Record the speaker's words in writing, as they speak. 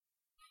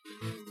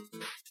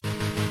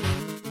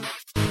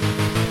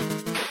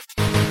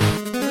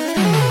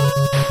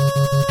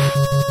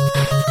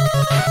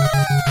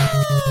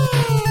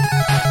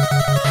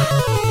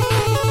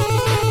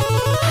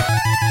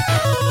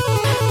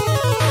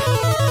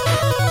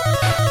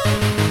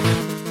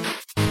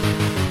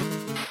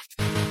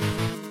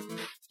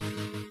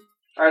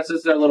right, so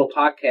this is our little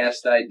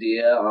podcast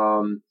idea.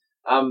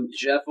 I'm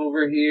Jeff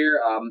over here.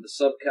 I'm the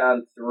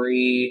Subcon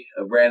 3.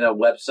 I ran a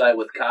website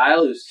with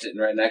Kyle, who's sitting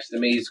right next to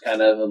me. He's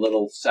kind of a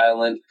little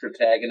silent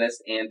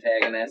protagonist,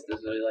 antagonist,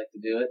 as we like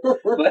to do it.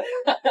 But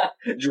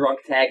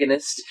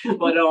drunk-tagonist.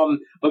 But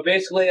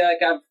basically,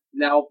 like, I've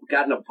now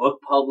gotten a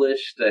book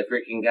published. I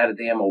freaking got a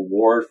damn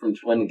award from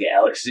Twin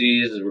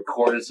Galaxies.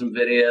 Recorded some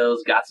videos.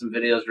 Got some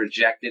videos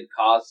rejected.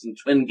 Caused some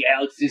Twin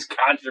Galaxies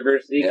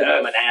controversy because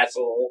I'm an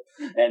asshole.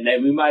 And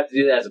then we might have to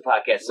do that as a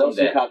podcast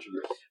someday.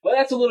 But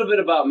that's a little bit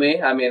about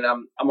me. I mean,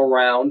 I'm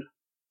around.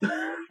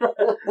 Kyle's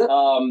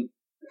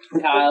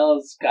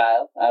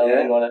Kyle. I don't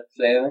really want to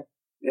say anything.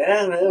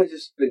 Yeah, man, I've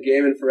just been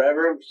gaming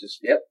forever.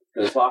 Just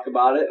gonna talk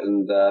about it,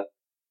 and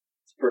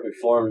it's perfect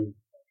form.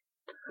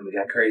 And we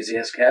got crazy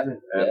ass Kevin.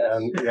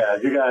 And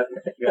you got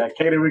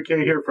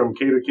K2K here from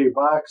K2K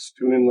Box.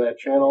 Tune in to that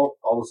channel.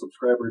 All the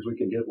subscribers we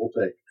can get, we'll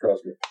take.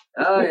 Trust me.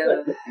 Oh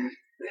yeah.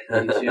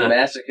 YouTube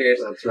massacres.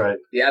 That's right.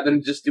 Yeah, I've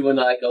been just doing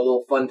like a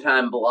little fun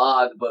time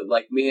blog, but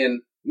like me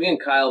and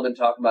Kyle have been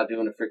talking about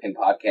doing a freaking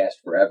podcast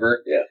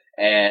forever. Yeah.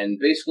 And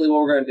basically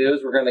what we're gonna do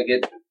is we're gonna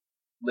get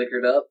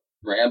liquored up,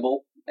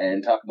 ramble,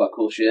 and talk about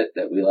cool shit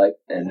that we like.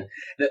 And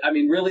I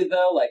mean, really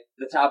though, like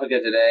the topic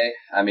of today,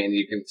 I mean,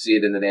 you can see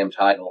it in the damn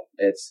title.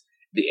 It's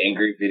the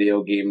angry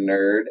video game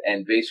nerd,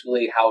 and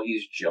basically how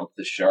he's jumped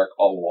the shark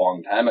a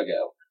long time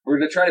ago. We're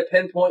gonna try to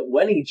pinpoint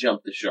when he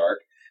jumped the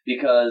shark.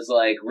 Because,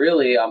 like,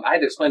 really, I had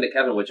to explain to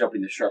Kevin what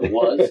jumping the shark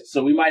was,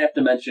 so we might have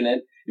to mention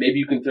it. Maybe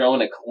you can throw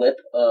in a clip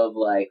of,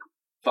 like,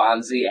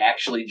 Fonzie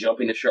actually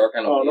jumping the shark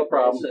on a no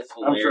problem.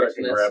 I'm sure I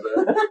can grab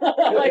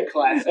it. Like,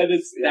 classic. And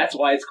that's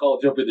why it's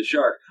called Jumping the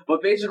Shark.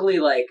 But basically,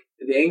 like,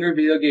 the angry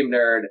video game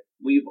nerd,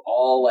 we've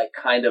all, like,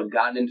 kind of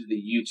gotten into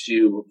the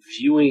YouTube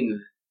viewing,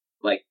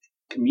 like,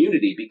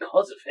 community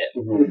because of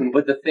him. Mm-hmm.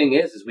 But the thing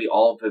is we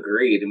all have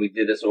agreed, and we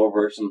did this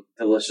over some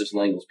delicious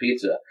Langle's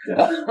pizza.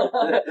 Yeah.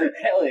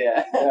 Hell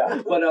yeah.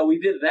 But we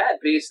did that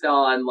based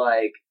on,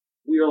 like,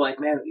 we were like,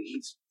 man,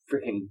 he's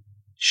freaking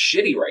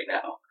shitty right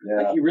now. Yeah.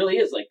 Like, he really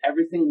is. Like,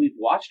 everything we've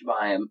watched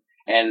by him,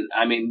 and,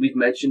 I mean, we've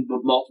mentioned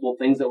multiple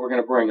things that we're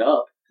going to bring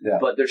up,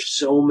 but there's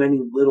so many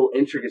little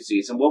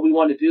intricacies. And what we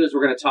want to do is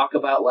we're going to talk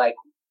about, like,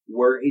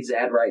 where he's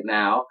at right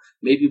now,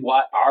 maybe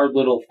what our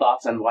little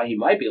thoughts on why he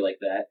might be like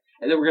that.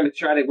 And then we're going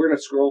to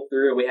scroll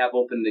through. We have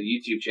open the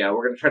YouTube channel.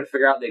 We're going to try to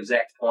figure out the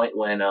exact point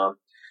when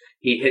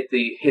he hit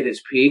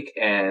his peak,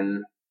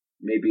 and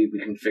maybe we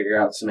can figure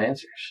out some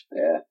answers.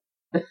 Yeah.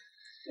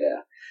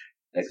 Yeah.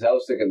 Because I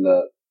was thinking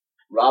the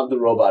Rob the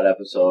Robot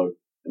episode,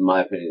 in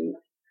my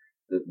opinion,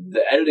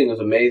 the editing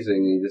was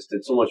amazing. He just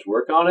did so much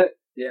work on it.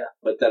 Yeah.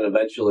 But then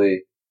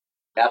eventually,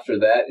 after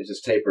that, it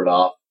just tapered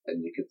off,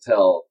 and you could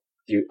tell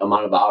the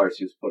amount of hours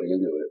he was putting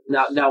into it.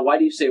 Now, why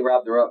do you say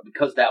Rob the Robot?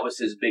 Because that was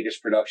his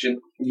biggest production?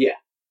 Yeah.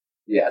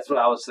 Yeah. That's what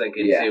I was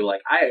thinking, too.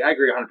 Like, I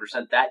agree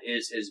 100%. That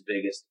is his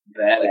biggest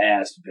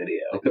badass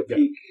video. Like the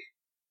peak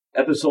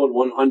episode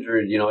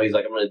 100, you know, he's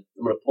like, I'm gonna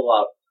pull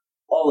out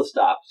all the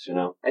stops, you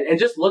know. And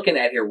just looking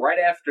at here, right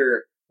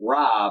after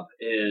Rob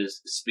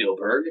is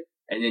Spielberg,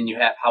 and then you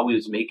have how he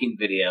was making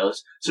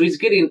videos. So he's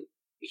getting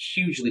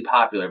hugely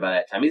popular by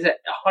that time. He's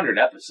at 100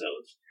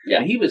 episodes. Yeah.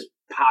 And he was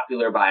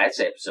popular by, I'd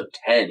say, episode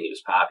 10, he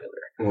was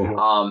popular.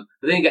 Mm-hmm.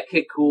 But then he got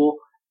Kid Cool.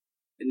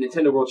 The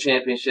Nintendo World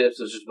Championships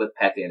was just with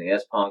Pat the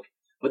NES Punk.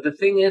 But the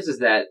thing is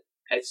that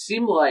it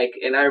seemed like,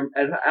 and I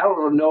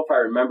don't know if I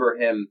remember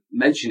him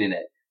mentioning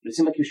it, but it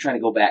seemed like he was trying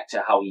to go back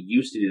to how he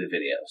used to do the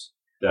videos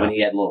when he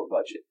had lower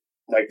budget.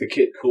 Like the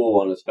Kid Cool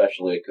one,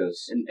 especially,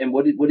 because... And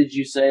what did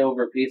you say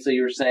over pizza?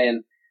 You were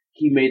saying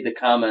he made the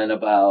comment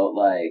about,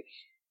 like,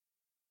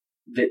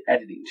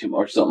 editing too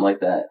much or something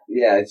like that.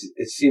 Yeah,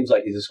 it seems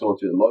like he's just going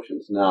through the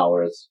motions now,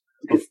 whereas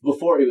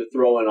before he would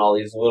throw in all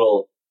these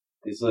little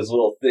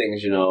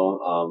things, you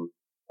know,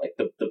 like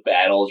the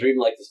battles, or even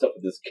like the stuff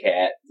with this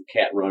cat, the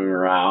cat running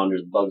around, or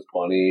Bugs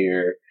Bunny,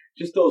 or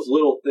just those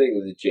little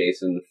things with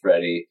Jason,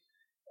 Freddy.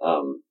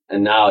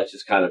 And now it's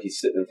just kind of, he's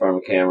sitting in front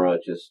of a camera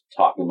just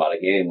talking about a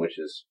game, which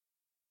is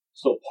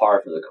so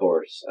par for the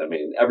course. I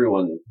mean,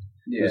 everyone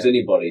who's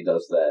anybody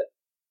does that.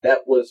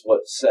 That was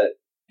what set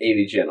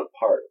AVGN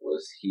apart,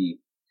 was he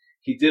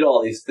did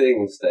all these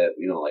things that,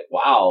 you know, like,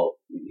 wow,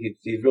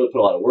 he's really put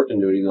a lot of work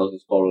into it. He knows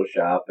his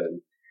Photoshop,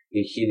 and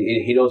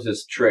he knows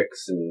his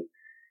tricks, and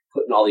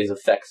putting all these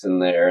effects in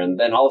there. And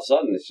then all of a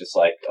sudden it's just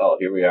like, oh,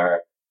 here we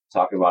are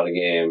talking about a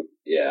game.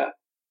 Yeah.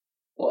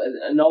 Well,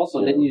 and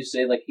also, didn't you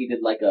say, like, he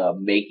did, like, a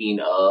making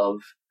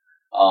of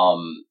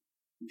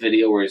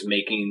video where he's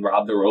making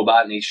Rob the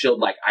Robot, and he showed,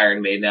 like,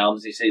 Iron Maiden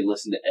albums? He said he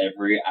listened to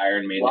every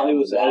Iron Maiden album. While he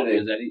was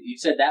editing. You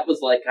said that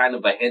was, like, kind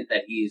of a hint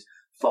that he's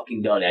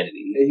fucking done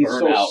editing. He's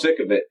so sick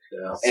of it.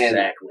 Yeah.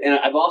 Exactly. And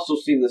I've also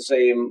seen the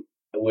same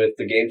with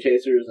the Game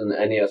Chasers and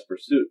the NES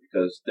Pursuit,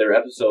 because their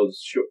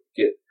episodes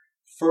get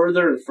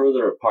further and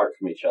further apart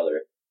from each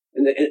other.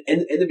 In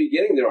the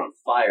beginning, they're on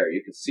fire.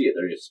 You can see it.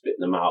 They're just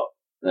spitting them out.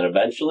 And then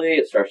eventually,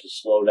 it starts to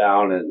slow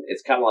down, and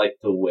it's kind of like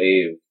the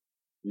wave.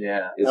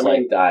 Yeah, it's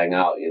like dying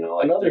out. You know,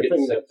 like another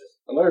thing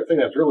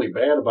that's really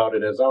bad about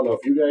it is, I don't know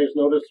if you guys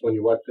noticed when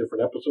you watch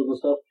different episodes and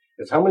stuff.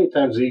 is how many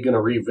times is he going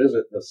to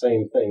revisit the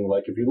same thing?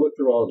 Like, if you look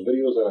through all his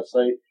videos on a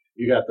site,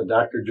 you got the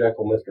Dr.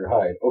 Jekyll, Mr.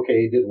 Hyde.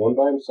 Okay, he did one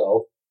by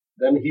himself.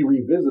 Then he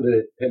revisited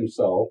it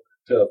himself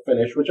to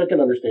finish, which I can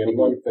understand. He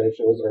wanted to finish.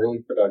 It was an early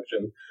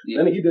production.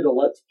 Yeah. Then he did a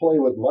Let's Play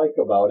with Mike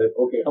about it.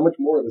 Okay, how much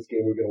more of this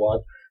game are we going to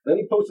watch? Then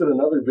he posted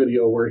another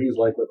video where he's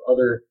like with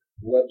other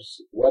web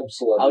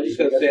celebrities. I was just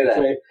going to say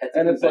that. At the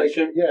and it's like,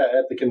 convention?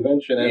 at the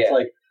convention. And it's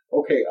like,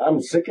 okay,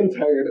 I'm sick and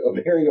tired of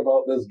hearing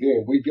about this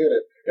game. We get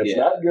it. It's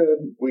not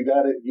good. We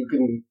got it. You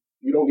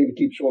don't need to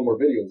keep showing more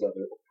videos of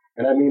it.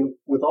 And I mean,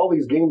 with all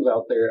these games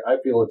out there, I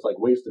feel it's like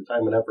wasted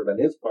time and effort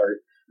on his part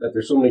that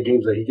there's so many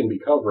games that he can be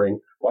covering.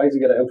 Why is he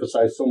going to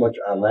emphasize so much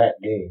on that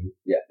game?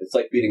 Yeah, it's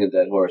like beating a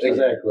dead horse.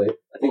 Exactly.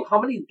 I think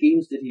how many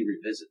games did he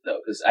revisit though?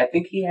 Because I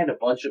think he had a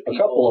bunch of people.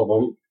 A couple of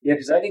them. Yeah,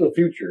 because I think the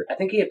future. I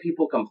think he had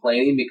people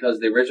complaining because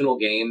the original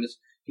games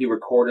he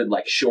recorded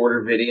like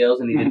shorter videos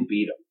and he didn't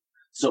beat them.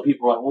 So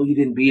people were like, "Well, you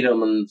didn't beat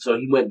him," and so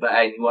he went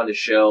back and he wanted to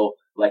show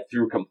like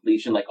through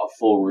completion like a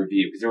full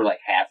review because they were like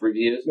half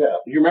reviews. Yeah.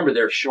 You remember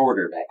they're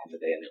shorter back in the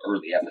day in the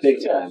early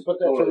episodes. Big time. But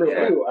that's a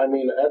review. I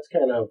mean, that's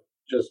kind of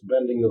just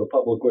bending to the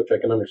public, which I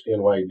can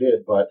understand why he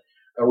did, but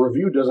a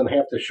review doesn't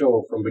have to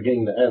show from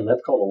beginning to end.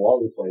 That's called a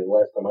long play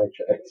last time I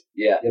checked.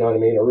 Yeah. You know what I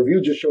mean? A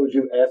review just shows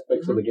you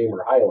aspects of the game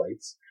or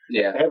highlights.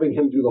 Yeah. Having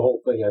him do the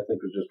whole thing, I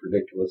think, was just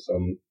ridiculous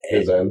on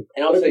his end.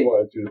 And I'll But if say, he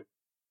wanted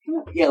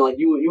to. yeah, like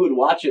you would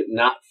watch it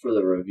not for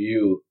the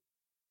review,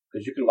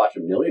 because you could watch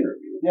a million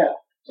reviews. Yeah.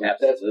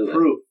 That's Absolutely.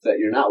 proof that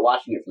you're not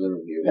watching it for the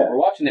review. Yeah. We're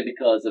watching it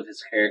because of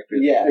his character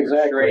Yeah,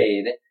 exactly.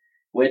 portrayed,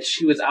 which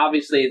he was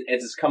obviously,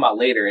 as it's come out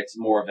later, it's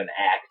more of an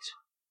act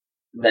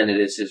than it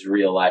is his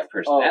real life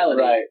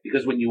personality. Oh, right.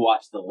 Because when you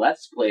watch the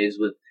Let's Plays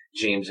with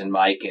James and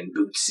Mike and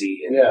Bootsy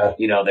and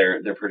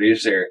their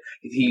producer,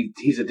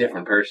 he's a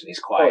different person. He's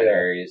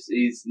quieter.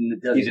 He's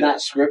not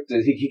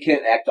scripted. He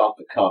can't act off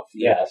the cuff.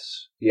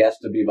 Yes, he has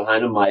to be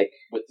behind a mic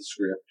with the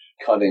script,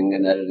 cutting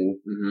and editing.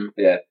 Mm-hmm.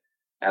 Yeah,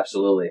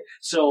 absolutely.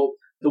 So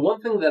the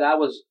one thing that I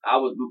was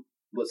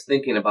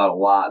thinking about a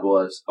lot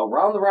was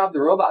around the Rob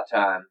the Robot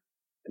time.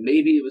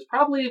 Maybe it was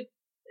probably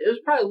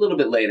a little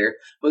bit later.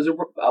 Was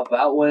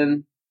about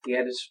when he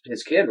had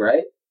his kid,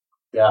 right?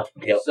 Yeah.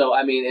 Yep. So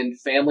I mean, and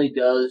family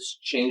does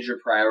change your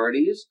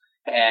priorities,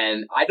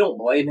 and I don't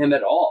blame him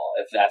at all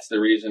if that's the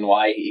reason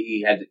why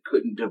he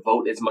couldn't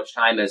devote as much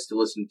time as to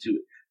listen to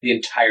the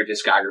entire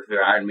discography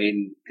of Iron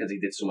Maiden because he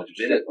did so much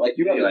of it. Like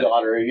you have a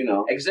daughter,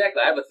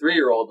 Exactly. I have a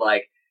 3-year-old.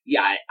 Like,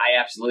 yeah, I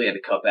absolutely had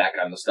to cut back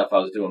on the stuff I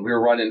was doing. We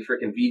were running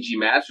freaking VG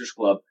Masters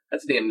Club.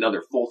 That's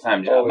another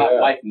full-time job. My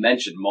wife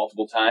mentioned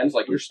multiple times,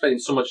 like, you're spending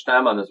so much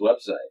time on this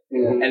website.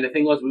 Mm-hmm. And the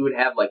thing was, we would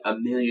have like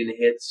 1 million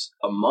hits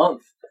a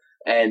month.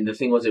 And the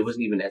thing was, it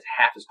wasn't even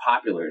half as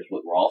popular as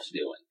what Rolf's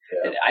doing.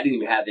 Yeah. And I didn't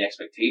even have the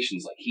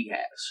expectations like he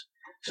has.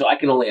 So I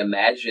can only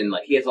imagine,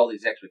 like, he has all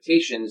these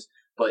expectations,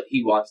 but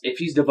if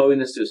he's devoting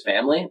this to his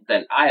family,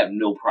 then I have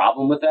no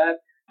problem with that.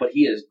 But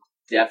he has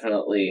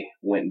definitely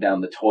went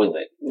down the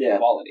toilet with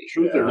quality.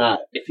 Truth or not.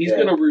 If he's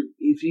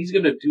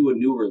gonna do a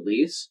new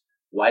release,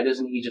 why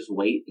doesn't he just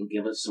wait and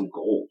give us some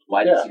gold?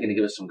 Why is he gonna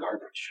give us some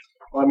garbage?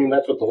 Well, I mean,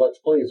 that's what the Let's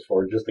Play is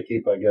for, just to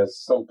keep, I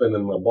guess, something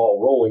in the ball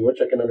rolling, which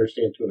I can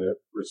understand to a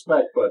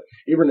respect. But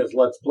even his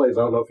Let's Plays,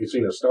 I don't know if you've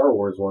seen a Star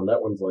Wars one.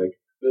 That one's like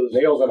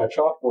nails on a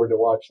chalkboard to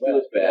watch. That it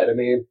was bad. I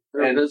mean,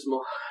 They're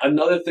abysmal.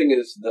 Another thing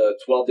is the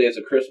 12 Days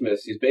of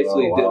Christmas. He's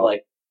basically did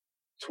like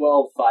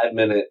 12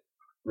 5-minute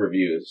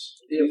reviews.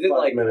 He did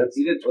 5 minutes.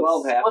 He did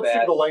 12 half-assed. Let's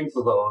see the length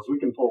of those. We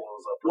can pull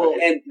those up.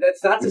 Well, and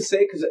that's not to say,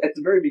 because at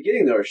the very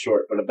beginning they were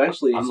short, but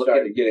eventually he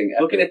started getting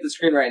epic. Looking at the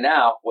screen right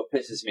now, what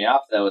pisses me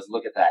off though is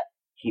look at that.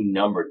 He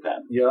numbered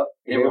them. Yep.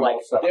 They were like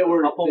they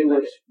were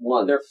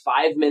one. They're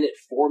 5 minute,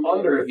 4 minute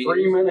under reviews.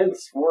 3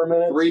 minutes, 4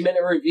 minutes. 3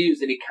 minute reviews,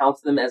 and he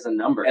counts them as a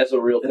number. As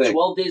a real the thing.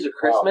 12 Days of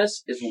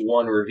Christmas is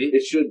one review.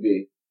 It should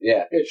be.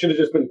 Yeah. It should have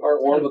just been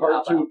part 1,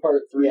 part 2,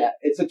 part 3. Yeah,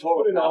 it's a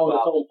total Put it all in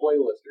its own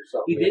playlist or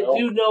something. He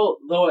did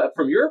though,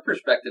 from your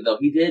perspective though,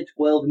 he did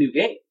 12 new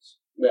games.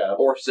 Yeah.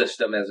 Or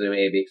system as it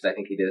may be, because I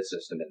think he did a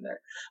system in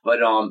there.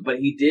 But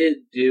he did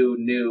do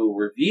new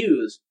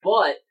reviews,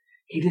 but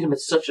he did them at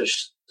such a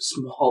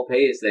small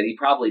pace that he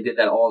probably did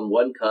that all in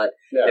one cut.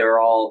 Yeah. They were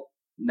all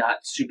not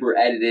super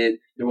edited.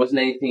 There wasn't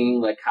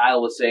anything, like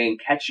Kyle was saying,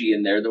 catchy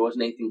in there. There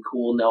wasn't anything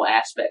cool, no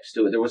aspects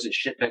to it. There wasn't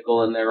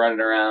Shitpickle in there running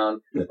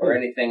around or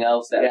anything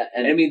else.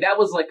 And I mean, that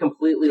was like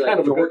completely like kind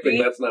of a good dorky.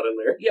 thing that's not in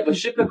there. Yeah, but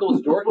Shitpickle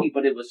was dorky,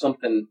 but it was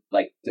something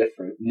like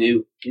different,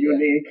 new,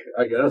 unique.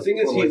 I guess the thing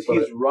is,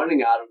 he's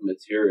running out of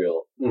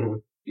material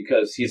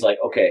because he's like,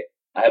 okay,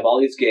 I have all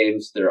these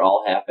games, they're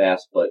all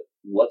half-assed, but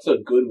what's a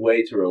good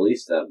way to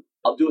release them?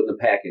 I'll do it in the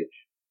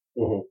package,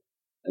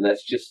 and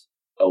that's just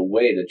a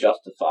way to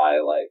justify,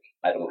 like,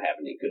 I don't have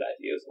any good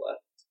ideas left.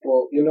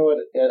 Well, you know what?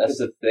 That's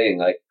the thing.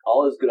 Like,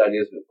 all his good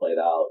ideas have been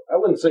played out. I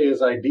wouldn't say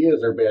his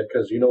ideas are bad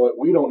because, you know what?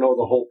 We don't know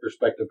the whole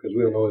perspective because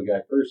we don't know the guy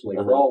personally.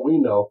 For all we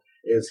know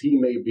is he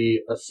may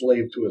be a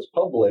slave to his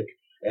public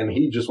and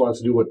he just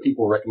wants to do what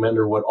people recommend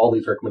or what all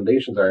these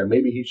recommendations are. And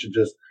maybe he should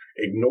just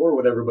ignore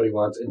what everybody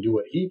wants and do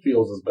what he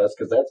feels is best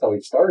because that's how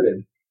he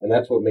started. and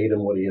that's what made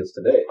him what he is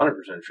today. 100%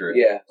 true.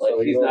 Yeah, like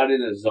So, he's not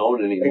in his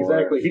zone anymore.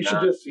 Exactly. He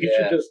should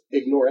just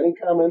ignore any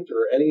comment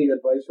or any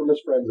advice from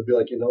his friends and be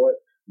like, you know what,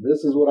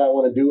 this is what I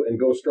want to do, and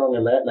go strong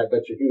on that. And I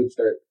bet you he would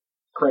start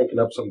cranking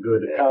up some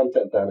good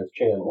content on his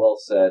channel. Well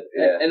said.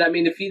 Yeah. And I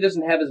mean, if he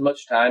doesn't have as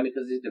much time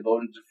because he's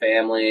devoted to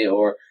family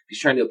or he's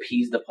trying to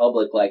appease the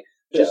public, like,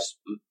 just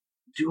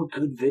do a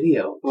good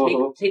video.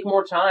 Take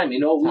more time. You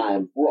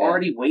know, we're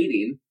already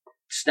waiting.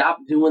 Stop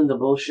doing the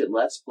bullshit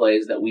Let's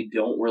Plays that we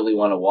don't really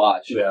want to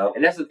watch. Yeah.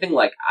 And that's the thing,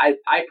 like,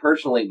 I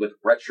personally, with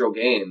retro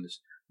games,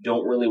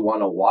 don't really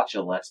want to watch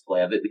a Let's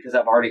Play of it because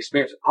I've already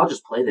experienced it. I'll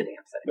just play the damn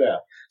thing. Yeah.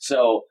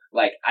 So,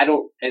 like, I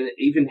don't, and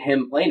even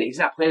him playing it, he's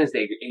not playing as the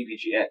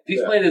AVGN. If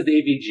he's playing as the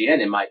AVGN,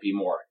 it might be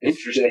more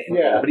interesting.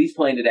 Yeah. But he's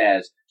playing it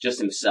as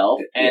just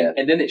himself,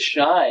 and then it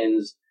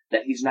shines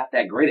that he's not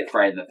that great at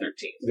Friday the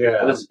 13th.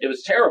 Yeah. It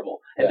was terrible.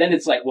 And then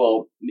it's like,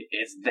 well,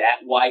 is that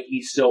why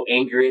he's so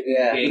angry at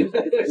the games?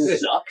 It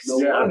sucks. No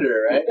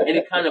wonder, right? And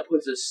it kind of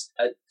puts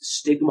a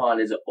stigma on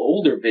his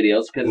older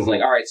videos because it's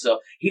like, all right, so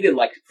he didn't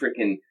like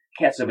freaking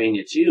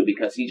Castlevania 2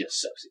 because he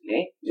just sucks at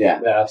games. Yeah.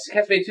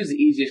 Castlevania 2 is the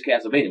easiest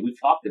Castlevania. We've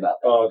talked about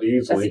that. Oh,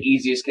 That's the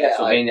easiest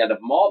Castlevania out of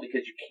them all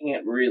because you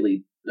can't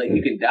really, like,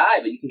 you can die,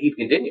 but you can keep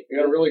continuing. You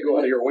gotta really go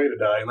out of your way to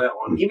die in that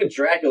one. Even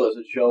Dracula's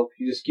a joke.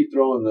 You just keep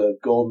throwing the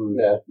golden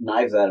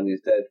knives at him.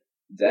 He's dead.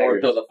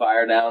 Or throw the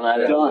fire down on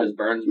it. Done. Just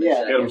burns.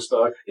 Get him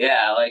stuck.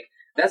 Yeah, like,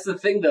 that's the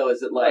thing, though, is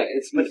that, like,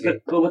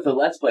 but with the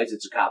Let's Plays,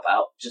 it's a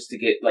cop-out just to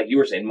get, like you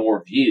were saying,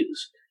 more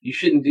views. You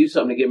shouldn't do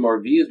something to get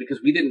more views because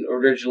we didn't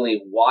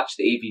originally watch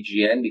the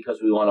AVGN because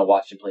we want to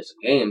watch him play some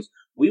games.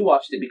 We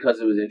watched it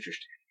because it was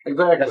interesting.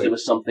 Exactly. Because it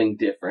was something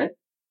different.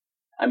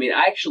 I mean,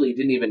 I actually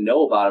didn't even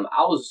know about him.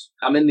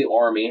 I'm in the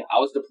Army. I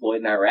was deployed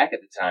in Iraq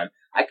at the time.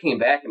 I came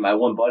back, and my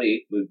one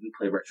buddy, we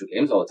play retro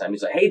games all the time,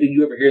 he's like, hey, did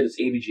you ever hear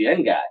this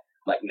AVGN guy?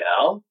 I'm like,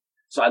 no.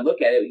 So I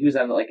look at it. He was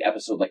on, like,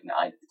 episode, 9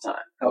 at the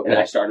time. Okay. And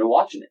I started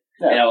watching it.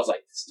 Yeah. And I was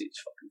like, this dude's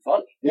fucking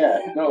funny.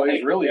 Yeah. No,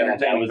 he's really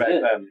entertaining back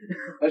then.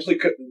 Especially,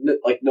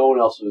 like, no one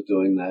else was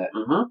doing that.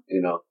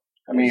 You know?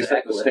 I mean,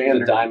 exactly. The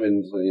standard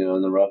diamonds, you know,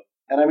 in the rough.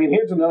 And I mean,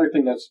 here's another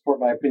thing that supports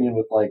my opinion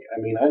with, like,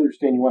 I mean, I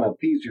understand you want to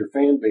appease your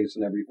fan base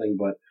and everything,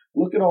 but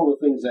look at all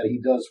the things that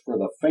he does for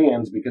the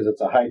fans because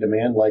it's a high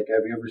demand. Like,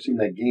 have you ever seen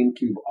that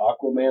GameCube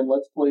Aquaman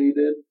Let's Play he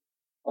did?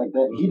 Like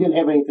that, he didn't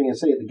have anything to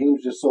say. The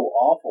game's just so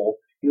awful.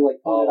 He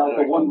pointed out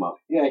the one.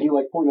 Yeah, he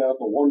pointed out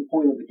the one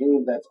point of the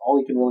game that's all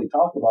he can really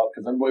talk about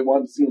because everybody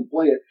wanted to see him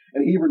play it,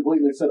 and he even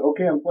blatantly said,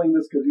 "Okay, I'm playing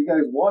this because you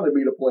guys wanted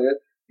me to play it."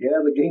 Yeah,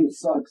 the game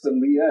sucks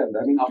in the end.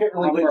 I mean, you can't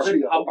really play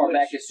video. How far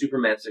back is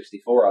Superman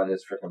 64 on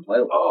his freaking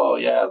playlist? Oh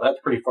yeah, that's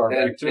pretty far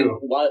back too. And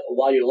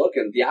while you're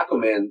looking, the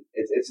Aquaman,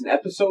 it's an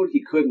episode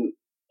he couldn't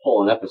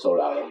pull an episode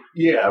out of.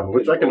 Yeah,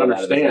 which I can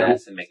understand.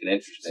 And make it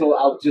interesting. So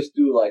I'll just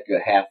do like a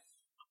half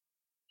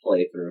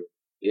playthrough.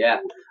 Yeah,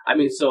 I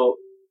mean, so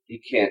you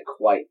can't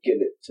quite get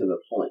it to the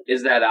point.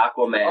 Is that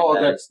Aquaman? Oh,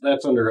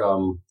 that's under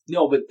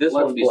No, but this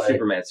one would be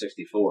Superman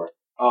 64.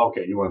 Oh,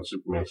 okay, you want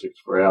Superman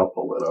 64? I'll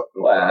pull it up.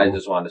 Well, I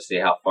just wanted to see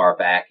how far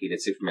back he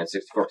did Superman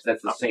 64 because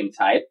that's the same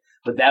type.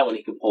 But that one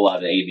he could pull out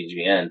of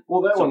AVGN.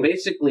 Well, that one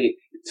basically,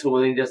 so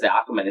when he does the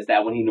Aquaman, is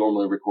that when he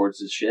normally records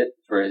his shit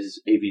for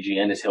his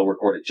AVGN? Is he'll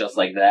record it just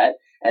like that,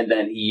 and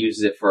then he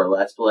uses it for a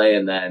Let's Play,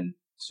 and then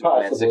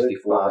Superman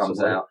 64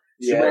 comes out.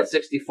 Yeah. Superman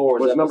 64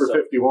 was number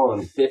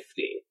 51.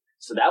 50.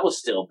 So that was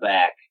still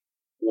back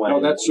when.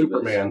 No, that's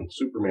Superman.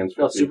 Superman's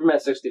 50. No, Superman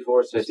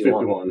 64 is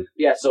 51.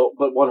 Yeah, so,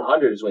 but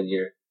 100 is when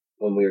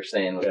we were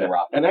saying with the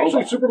Rock. And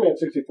actually, Superman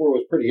 64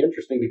 was pretty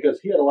interesting because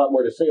he had a lot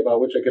more to say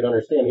about, which I could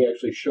understand. He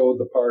actually showed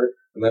the part,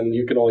 and then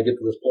you can only get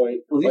to this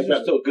point. Well, these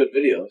are still good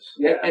videos.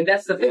 Yeah, and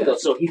that's the thing, though.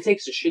 So he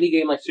takes a shitty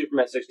game like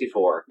Superman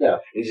 64, and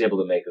he's able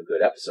to make a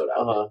good episode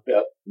out of it.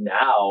 Yep.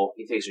 Now,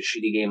 he takes a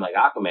shitty game like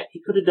Aquaman.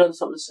 He could have done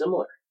something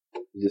similar.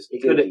 He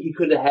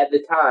could have had the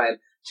time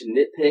to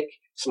nitpick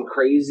some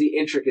crazy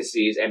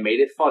intricacies and made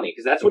it funny,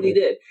 because that's what he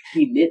did.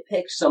 He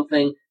nitpicked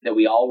something that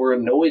we all were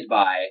annoyed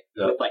by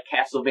with like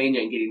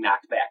Castlevania and getting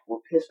knocked back. We're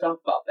pissed off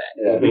about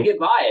that. Yeah. We get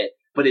by it,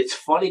 but it's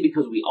funny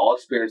because we all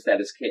experienced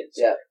that as kids.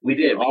 Yeah, we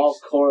did. We all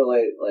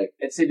correlate, like,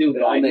 and say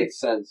it all makes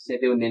sense. Say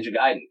with Ninja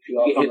Gaiden.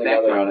 We get hit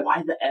back.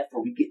 Why the F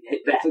are we getting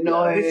hit back? It's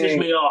annoying. Pisses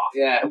me off.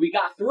 Yeah, and we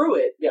got through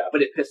it. Yeah,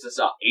 but it pissed us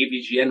off.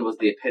 AVGN was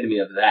the epitome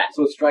of that.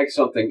 So it strikes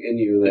something in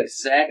you that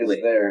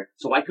is there.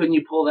 So why couldn't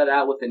you pull that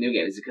out with the new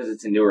game? Is it because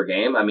it's a newer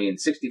game? I mean,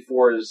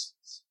 64 is.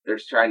 They're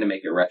trying to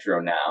make it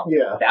retro now.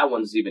 Yeah. That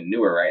one's even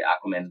newer, right?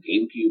 Aquaman's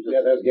GameCube.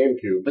 Yeah, that's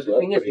GameCube. But the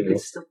thing is, you can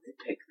still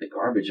pick the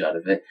garbage out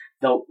of it.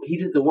 Though he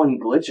did the one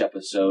glitch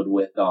episode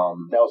with that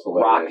was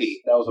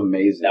Rocky. That was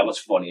amazing. That was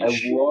funny as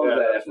shit. Love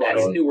that.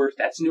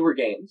 That's newer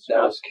games.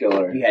 That was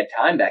killer. He had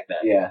time back then.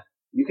 Yeah.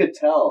 You could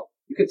tell.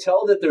 You could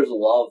tell that there's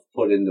love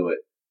put into it.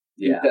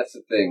 Yeah. That's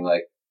the thing.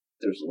 Like,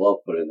 there's love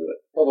put into it.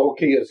 Well, the whole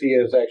key is he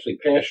is actually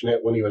passionate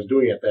when he was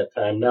doing it at that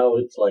time. Now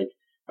it's like,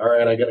 all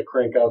right, I got to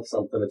crank out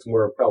something. It's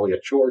more probably a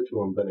chore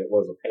to him than it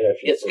was a passion.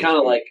 It's kind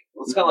of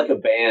like a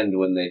band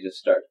when they just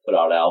start to put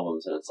out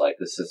albums, and it's like,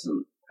 this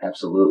isn't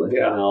absolutely.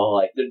 You know,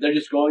 like they're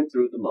just going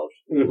through the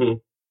motion. Mm-hmm.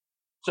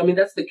 So I mean,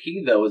 that's the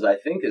key though. Is I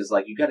think is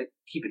like you got to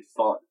keep it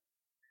fun.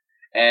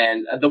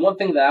 And the one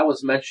thing that I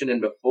was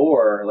mentioning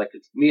before, like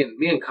me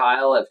and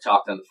Kyle have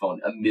talked on the phone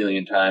a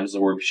million times,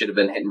 where we should have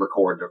been hitting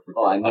record to record.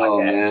 Oh, I know,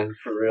 podcast. man,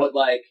 for real. But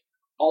like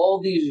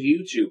all these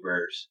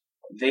YouTubers,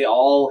 they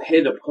all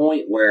hit a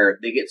point where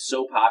they get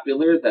so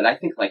popular that I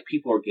think like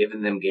people are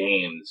giving them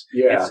games.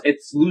 Yeah.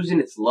 It's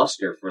losing its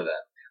luster for them.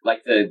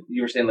 Like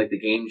you were saying, like the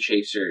game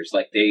chasers,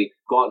 like they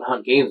go out and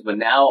hunt games, but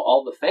now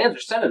all the fans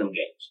are sending them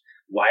games.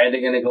 Why are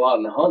they going to go out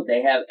and hunt?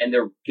 And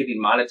they're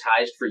getting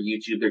monetized for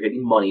YouTube. They're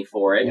getting money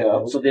for it.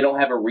 Yeah. So they don't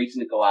have a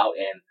reason to go out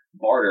and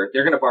barter.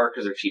 They're going to barter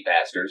because they're cheap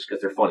bastards,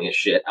 because they're funny as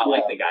shit. I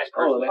like the guys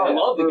personally. I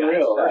love the guys.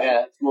 Real.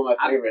 Yeah, it's one of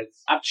my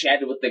favorites. I've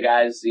chatted with the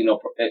guys, you know,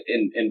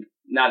 in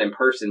not in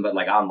person, but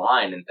like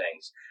online and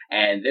things.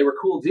 And they were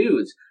cool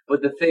dudes.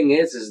 But the thing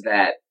is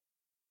that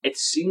it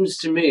seems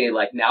to me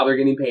like now they're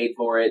getting paid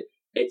for it.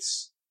 They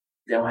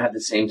don't have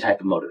the same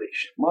type of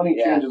motivation.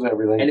 Money changes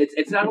everything. And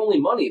it's not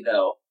only money,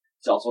 though.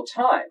 It's also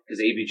time, because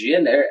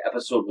AVGN there,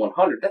 episode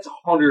 100, that's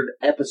 100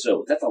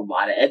 episodes. That's a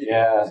lot of editing.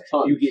 Yeah,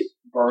 you get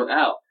burnt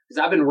out.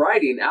 Because I've been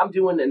writing, I'm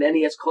doing an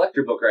NES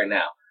collector book right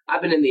now.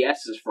 I've been in the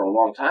S's for a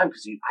long time,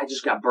 because I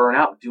just got burnt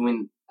out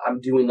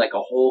I'm doing like a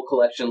whole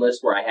collection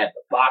list where I have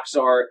the box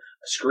art,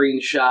 a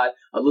screenshot,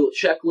 a little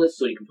checklist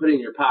so you can put it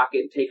in your pocket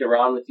and take it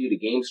around with you to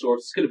game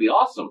stores. It's going to be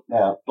awesome.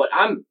 Yeah. But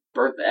I'm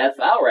burnt the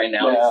F out right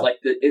now. Yeah. It's like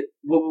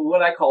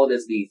what I call it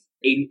is the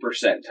 80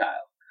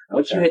 percentile.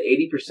 Once you hit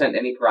 80%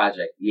 any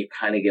project, you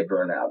kind of get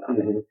burned out on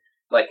it.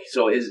 Like,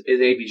 so is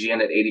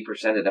AVGN at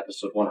 80% at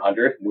episode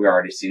 100? We're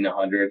already seeing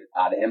 100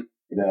 out of him.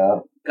 Yeah.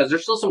 Because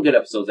there's still some good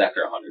episodes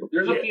after 100.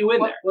 There's a few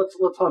in there. Let's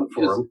hunt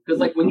for them.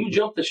 Because, like, when you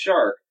jump the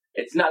shark,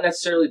 it's not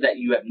necessarily that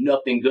you have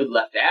nothing good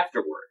left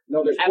afterward.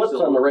 No, there's flips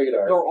on the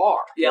radar. There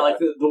are. Yeah, like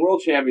the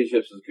World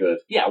Championships is good.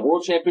 Yeah,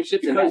 World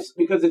Championships.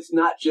 Because it's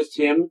not just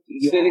him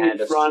sitting in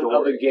front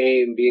of a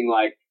game being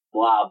like,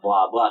 blah,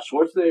 blah, blah.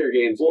 Schwarzenegger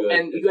game's good.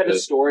 And you had a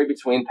story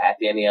between Pat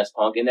the NES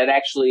Punk, and that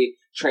actually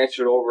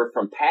transferred over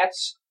from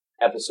Pat's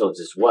episodes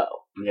as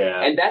well.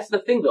 Yeah. And that's the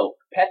thing, though.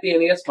 Pat the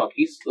NES Punk,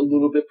 he's a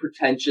little bit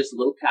pretentious, a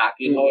little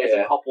cocky. Oh, he has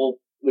a couple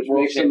which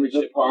makes him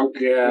the punk.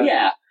 Yeah.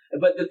 Yeah.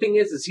 But the thing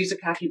is he's a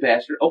cocky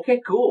bastard. Okay,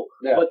 cool.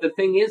 Yeah. But the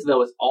thing is,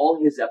 though, is all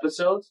his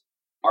episodes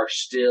are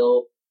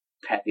still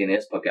Pat the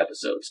NES Punk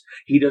episodes.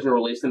 He doesn't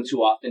release them too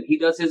often. He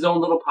does his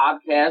own little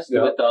podcast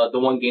with the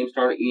one game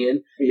star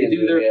Ian. They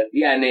do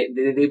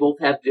and they both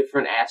have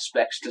different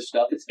aspects to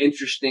stuff. It's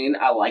interesting.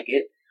 I like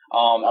it.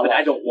 But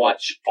I don't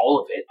watch all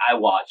of it. I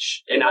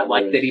watch, and I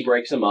like that he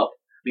breaks them up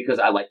because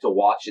I like to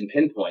watch and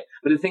pinpoint.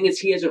 But the thing is,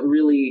 he hasn't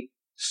really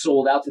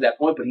sold out to that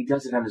point, but he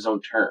does it on his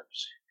own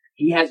terms.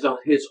 He has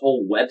his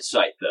whole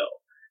website, though.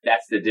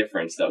 That's the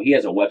difference, though. He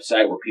has a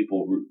website where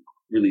people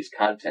release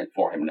content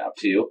for him now,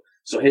 too.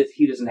 So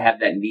he doesn't have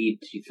that need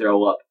to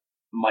throw up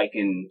Mike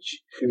and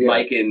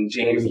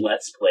James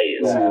Let's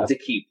Plays to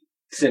keep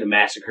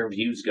Cinemassacre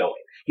views going.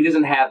 He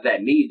doesn't have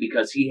that need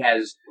because he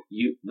has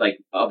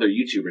other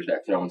YouTubers that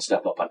are throwing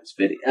stuff up on his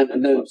video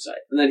and then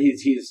website. And then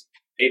he's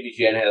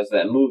AVGN has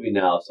that movie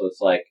now, so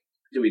it's like,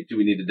 do we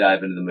need to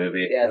dive into the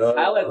movie? Yes.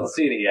 I haven't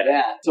seen it yet.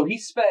 Yeah. So he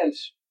spent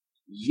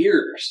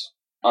years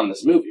on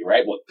this movie,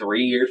 right?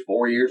 3 years,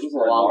 4 years?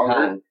 For a long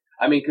time.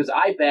 I mean, because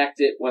I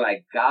backed it when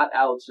I got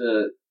out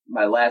to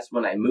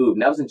when I moved,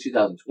 and that was in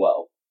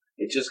 2012.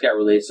 It just got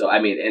released, so I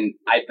mean, and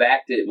I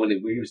backed it when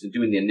we was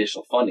doing the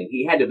initial funding.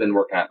 He had to have been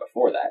working on it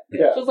before that.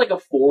 Yeah. So it was like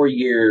a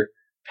 4-year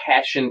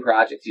passion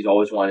project. He's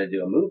always wanted to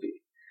do a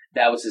movie.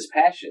 That was his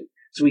passion.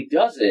 So he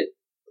does it,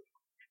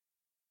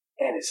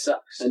 and it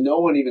sucks. And no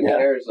one even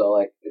cares, though.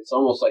 Like, it's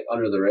almost like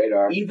under the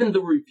radar. Even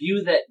the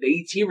review the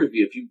E.T.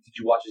 review, did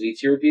you watch his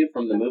E.T. review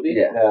from the movie?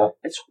 Yeah.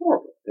 It's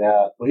horrible.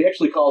 Yeah. Well, he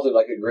actually calls it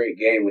like a great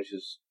game, which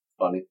is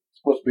funny.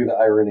 It's supposed to be the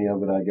irony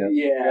of it, I guess.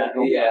 Yeah.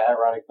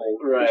 Ironic thing.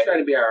 Right. He's trying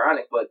to be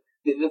ironic, but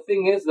the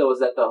thing is, though, is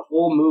that the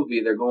whole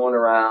movie, they're going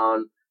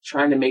around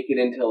trying to make it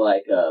into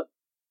like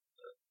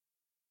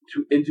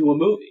into a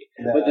movie.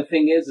 Yeah. But the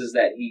thing is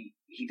that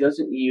he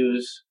doesn't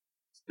use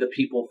the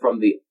people from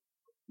the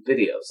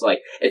videos.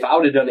 Like, if I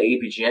would have done an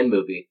AVGN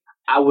movie,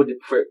 I would have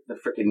put the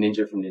freaking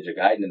Ninja from Ninja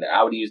Gaiden in there.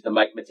 I would have used the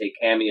Mike Matei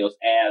cameos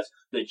as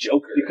the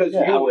Joker.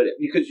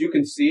 Because you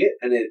can see it,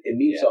 and it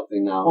means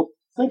something now. Well,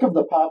 think of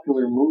the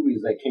popular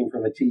movies that came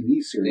from a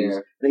TV series. Yeah.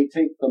 They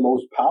take the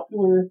most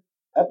popular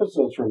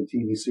episodes from a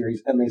TV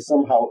series, and they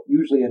somehow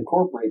usually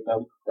incorporate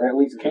them, or at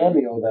least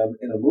cameo them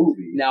in a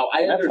movie. Now,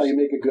 that's how you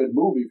make a good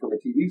movie from a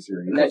TV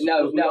series.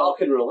 Now we all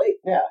can relate.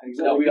 Yeah,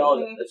 exactly. Now we all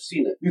have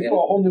seen it. You throw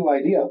a whole new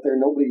idea out there,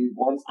 nobody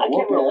wants to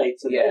look at. Relate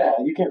to that. Yeah,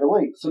 you can't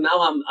relate. So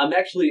now I'm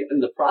actually in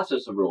the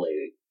process of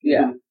relating.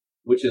 Yeah.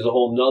 Which is a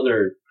whole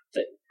nother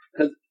thing.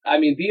 Because, I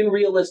mean, being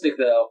realistic,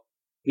 though,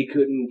 he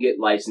couldn't get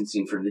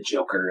licensing for the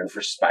Joker and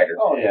for Spider-Man.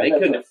 Oh, yeah, they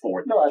couldn't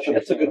afford that.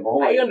 That's a good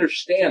point. I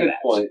understand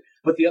that. Point.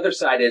 But the other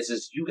side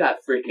is you got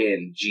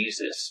freaking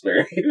Jesus,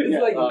 man.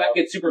 It's like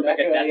Mecha, Super Mecha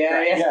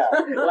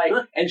Death like,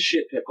 and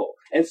Shit Pickle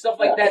and stuff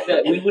like that.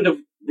 That we would have.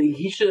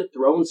 He should have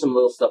thrown some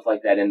little stuff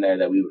like that in there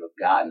that we would have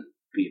gotten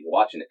people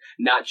watching it,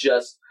 not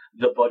just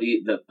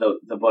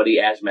the buddy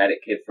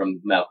asthmatic kid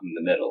from Malcolm in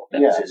the Middle.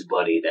 That was his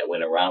buddy that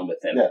went around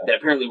with him. Yeah. That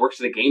apparently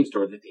works at a game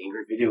store that the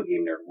Angry Video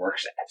Game Nerd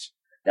works at.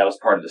 That was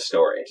part of the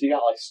story. So you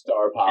got like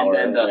star power.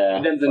 And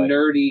then the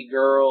nerdy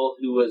girl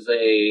who was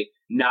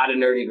not a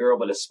nerdy girl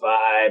but a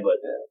spy, but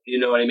you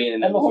know what I mean?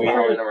 And the whole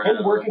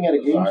him working at a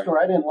game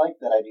store, I didn't like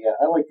that idea.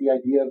 I like the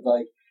idea of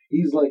like,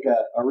 he's like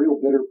a real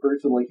bitter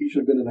person, like he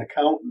should have been an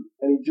accountant,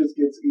 and he just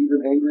gets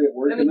even angry at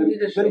work, and then he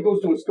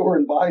goes to a store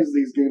and buys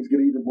these games,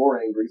 get even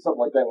more angry.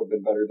 Something like that would have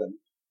been better than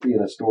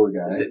being a store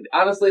guy.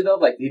 Honestly, though,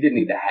 like he didn't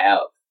need to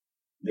have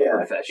the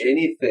profession.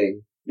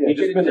 Anything. Yeah, he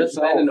could have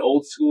just been an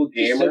old school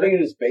gamer. Sitting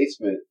in his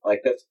basement.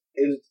 Like, it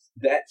was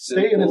that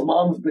simple. Stay in his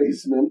mom's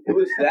basement. It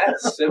was that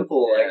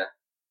simple. Like,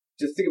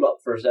 just think about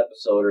the first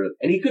episode.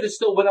 And he could have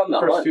still went on the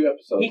first hunt. 2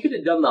 episodes. He could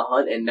have done the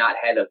hunt and not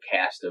had a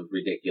cast of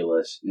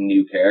ridiculous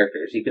new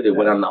characters. He could have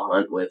went on the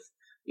hunt with,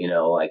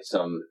 like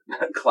some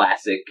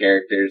classic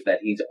characters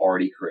that he's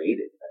already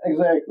created.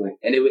 Exactly.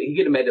 And he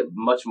could have made it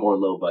much more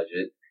low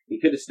budget.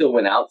 He could have still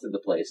went out to the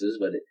places,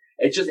 but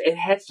it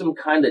had some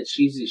kind of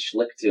cheesy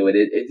schlick to it.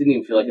 It didn't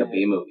even feel like a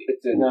B movie.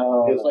 It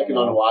was like an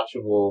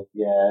unwatchable.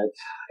 Yeah.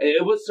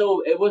 It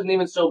wasn't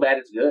even so bad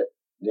it's good.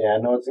 Yeah,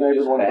 no, it's not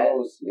even one of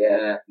those.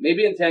 Yeah.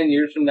 Maybe in 10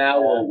 years from now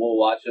we'll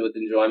watch it with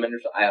enjoyment, or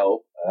so. I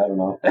hope. I don't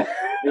know.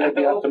 You might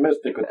be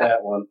optimistic with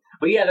that one.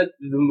 But yeah, the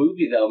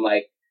movie though,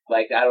 like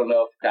I don't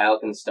know if Kyle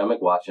can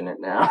stomach watching it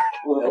now.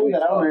 Well, the thing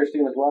that I don't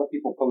understand is a lot of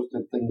people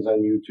posted things on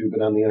YouTube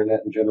and on the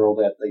internet in general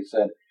that they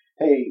said,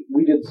 hey,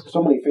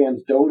 so many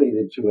fans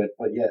donated to it,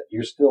 but yet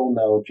you're still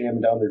now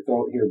jamming down their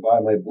throat, here, buy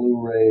my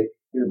Blu-ray,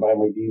 here, buy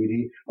my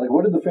DVD. Like,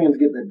 what did the fans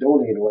get that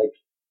donated? Like,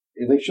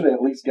 they should have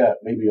at least got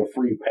maybe a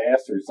free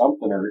pass or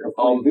something, or a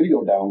free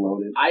video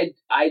downloaded. I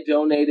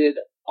donated.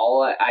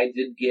 I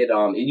did get,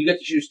 and you get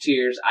to choose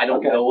tiers. I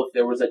don't know if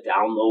there was a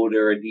download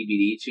or a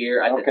DVD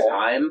tier at the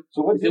time.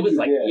 So what did it was you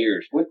like get?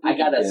 years. I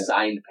got a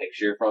signed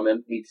picture from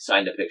him. He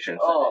signed a picture and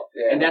sent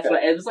it. And that's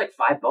what, it was like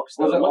 $5 though.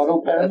 Was it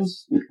auto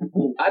pens?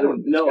 I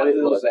don't know. It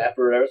was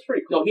Zapper. It was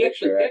pretty cool. No, he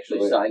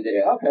actually signed it.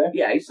 Yeah. Okay.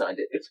 Yeah, he signed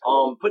it. It's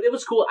cool. But it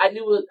was cool. I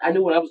knew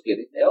what I was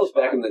getting. That was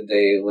back in the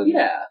day when.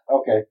 Yeah.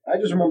 Okay. I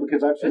just remember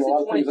because I've seen a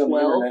lot of things on the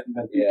internet.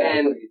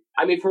 And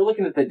I mean, if we're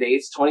looking at the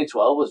dates,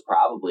 2012 was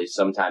probably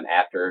sometime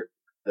after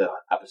the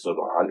episode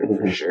 100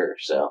 for sure.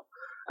 So,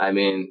 I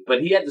mean, but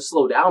he had to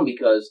slow down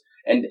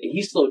and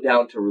he slowed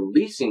down to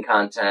releasing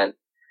content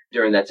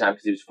during that time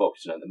because he was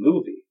focusing on the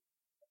movie.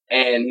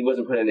 And he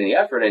wasn't putting any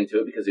effort into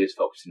it because he was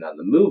focusing on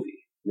the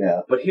movie.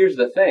 Yeah. But here's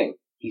the thing.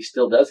 He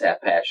still does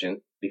have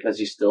passion because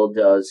he still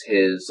does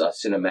his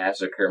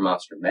Cinemassacre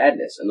Monster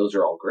Madness, and those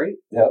are all great.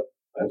 Yep,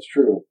 that's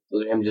true.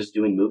 Those are him just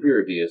doing movie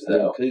reviews,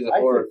 though. He's a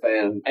horror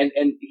fan. And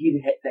he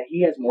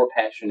has more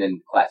passion in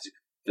classic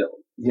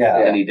film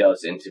than he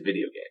does into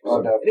video games. Oh,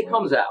 and it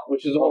comes out.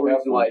 Which is the whole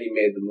reason why he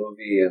made the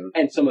movie.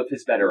 And some of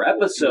his better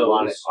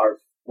episodes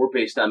were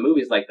based on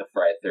movies like the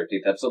Friday the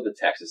 13th episode, the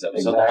Texas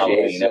episode, the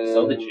Halloween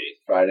episode, the Jason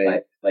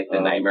Friday. Like the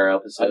Nightmare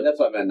episode. That's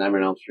what I meant,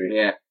 Nightmare on Elm Street.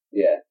 Yeah.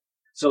 Yeah.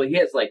 So he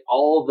has like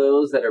all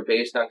those that are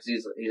based on, because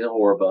he's a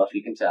horror buff,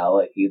 you can tell.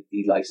 Like he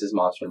likes his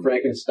monster.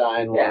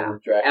 Frankenstein one,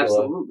 Dracula.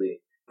 Absolutely.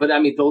 But I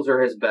mean, those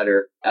are his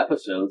better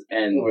episodes,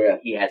 and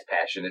he has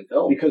passion in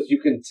film because you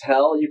can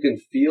tell, you can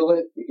feel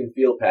it, you can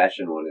feel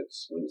passion when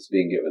it's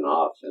being given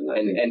off,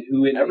 and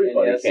who in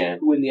everybody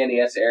who in the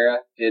NES era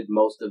did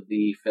most of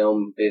the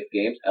film-based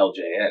games?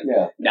 LJN.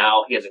 Yeah.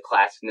 Now he has a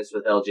classicness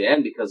with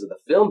LJN because of the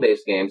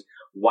film-based games.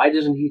 Why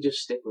doesn't he just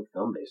stick with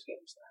film-based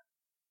games then?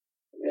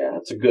 Yeah,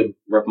 that's a good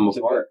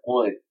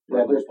point.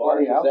 Yeah, there's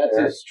plenty out there.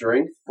 That's his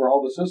strength for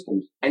all the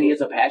systems. And he has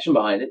a passion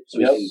behind it, so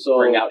he can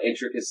bring out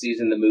intricacies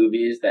in the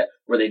movies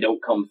where they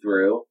don't come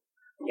through.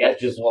 Yeah,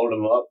 just load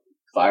them up,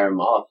 fire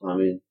them off. I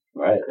mean,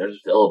 right. There's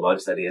still a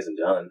bunch that he hasn't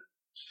done.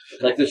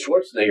 Like the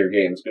Schwarzenegger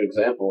game is a good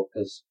example,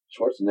 because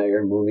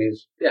Schwarzenegger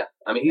movies. Yeah,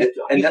 I mean, he's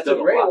that's a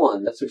great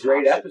one. That's a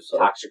great episode.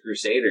 Toxic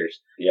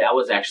Crusaders. Yeah, that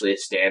was actually a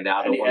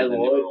standout. And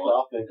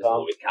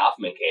Lloyd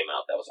Kaufman came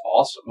out. That was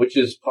awesome. Which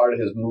is part of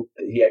his movie.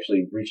 He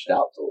actually reached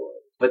out to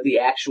Lloyd. But the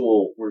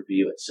actual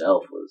review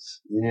itself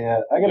was...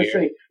 Yeah, I gotta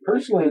say,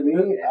 personally,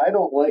 me, I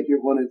don't like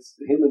it when it's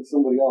him and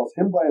somebody else.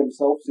 Him by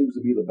himself seems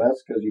to be the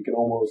best, because you can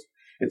almost...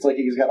 It's like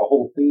he's got a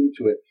whole theme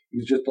to it.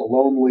 He's just a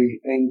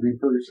lonely, angry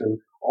person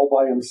all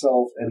by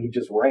himself, and he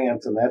just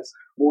rants, and that's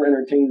more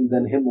entertaining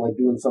than him like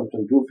doing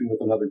something goofy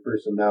with another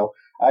person. Now,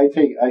 I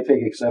take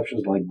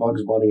exceptions like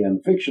Bugs Bunny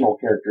and fictional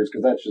characters,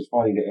 because that's just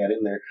funny to add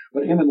in there.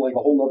 But him and like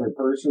a whole other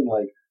person,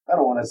 like, I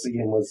don't want to see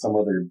him with some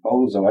other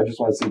bozo. I just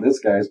want to see this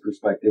guy's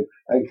perspective.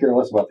 I can care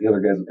less about the other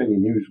guy's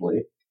opinion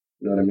usually.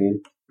 You know what I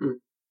mean?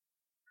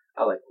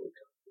 I like Luke.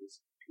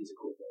 He's a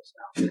cool guy.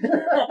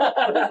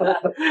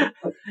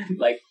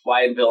 Like,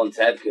 why in Bill and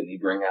Ted couldn't he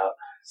bring out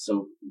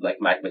some, like,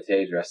 Mike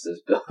Matei dressed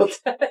as Bill and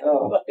Ted?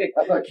 Oh,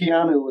 I thought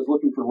Keanu was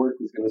looking for work,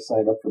 was going to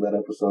sign up for that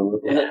episode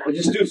with him. Yeah, we'll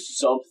just do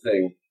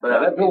something.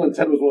 That Bill and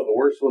Ted was one of the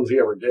worst ones he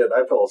ever did.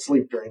 I fell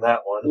asleep during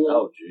that one.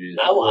 Oh, jeez.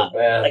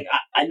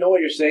 I know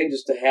what you're saying,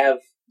 just to have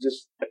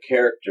just a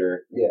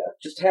character. Yeah.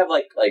 Just have,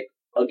 like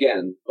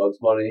again, Bugs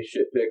Bunny,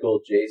 Shit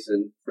Pickle,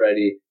 Jason,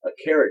 Freddy, a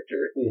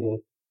character,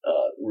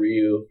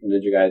 Ryu,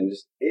 Ninja Gaiden,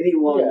 just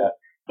anyone. Yeah,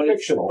 but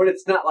fictional.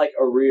 It's not like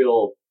a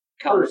real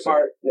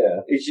counterpart.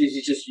 Yeah.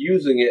 He's just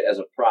using it as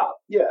a prop.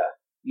 Yeah.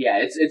 Yeah,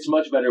 it's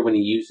much better when he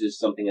uses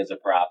something as a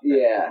prop.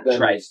 Yeah.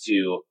 Tries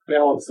to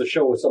balance the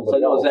show with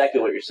somebody else. I know else.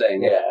 exactly what you're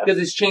saying. Yeah.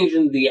 Because it's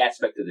changing the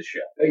aspect of the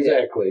show.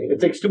 Exactly. It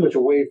takes too much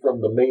away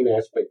from the main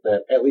aspect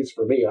that, at least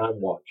for me,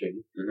 I'm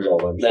watching. Mm-hmm. Is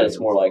all I'm then saying. It's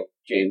more like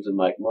James and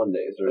Mike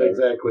Mondays. Or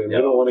exactly. We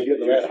don't want to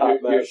get into that hot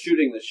mess. You're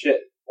shooting the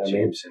shit. I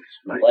mean,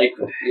 like,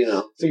 you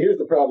know. See, here's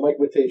the problem. Mike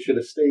Matei should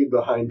have stayed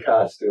behind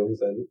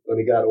costumes, and when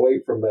he got away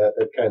from that,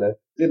 it kind of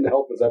didn't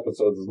help his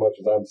episodes as much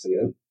as I'm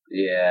seeing.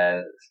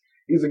 Yeah.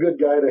 He's a good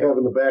guy to have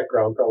in the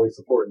background, probably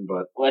supporting,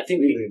 but I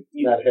think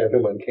not have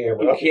him on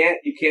camera.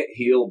 You can't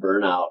heal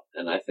burnout,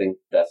 and I think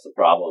that's the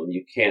problem.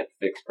 You can't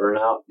fix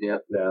burnout. Yeah.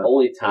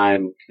 Only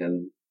time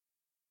can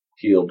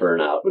heal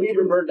burnout. But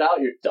even burned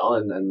out, you're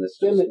done, and there's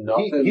just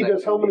nothing. He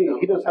does how many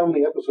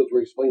episodes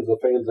where he explains to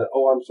the fans that,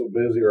 oh, I'm so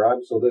busy or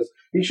I'm so this.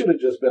 He should have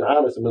just been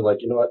honest and been like,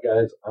 you know what,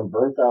 guys, I'm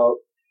burnt out.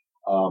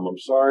 I'm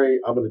sorry.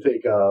 I'm going to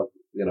take a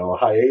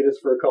hiatus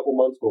for a couple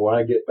months, but when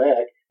I get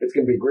back, it's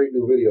going to be great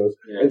new videos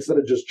instead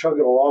of just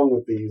chugging along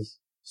with these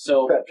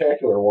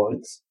spectacular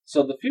ones.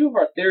 So the few of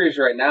our theories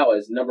right now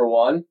is, number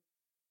one,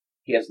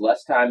 he has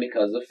less time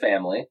because of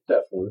family.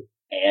 Definitely.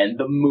 And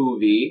the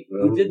movie.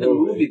 He did the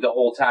movie the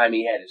whole time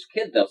he had his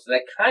kid, though, so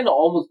that kind of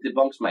almost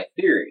debunks my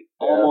theory.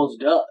 Yeah. Almost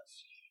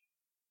does.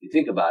 You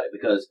think about it,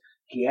 because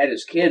he had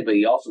his kid, but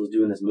he also was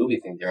doing this movie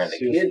thing during the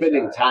kid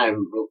spending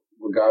time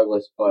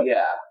regardless, but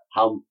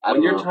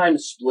when your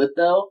time's split,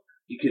 though,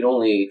 you can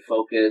only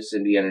focus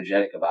and be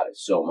energetic about it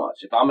so much.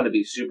 If I'm going to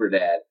be super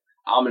dad,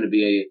 I'm going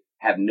to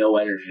have no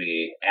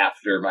energy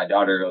after my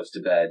daughter goes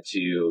to bed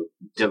to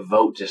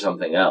devote to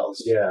something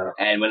else. Yeah.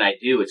 And when I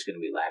do, it's going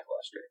to be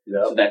lackluster.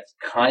 Yep. So that's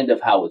kind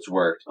of how it's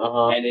worked.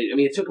 And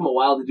it took him a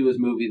while to do his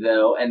movie,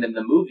 though, and then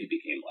the movie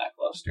became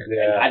lackluster.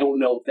 Yeah. And I don't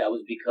know if that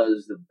was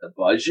because of the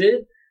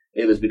budget.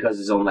 It was because of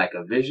his own lack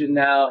of vision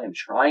now, him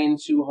trying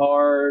too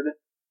hard.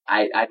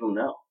 I don't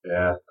know.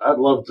 Yeah, I'd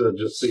love to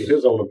just see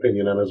his own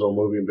opinion on his own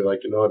movie and be like,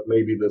 you know what,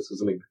 maybe this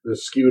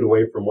skewed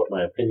away from what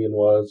my opinion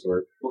was,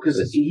 or because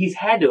he's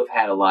had to have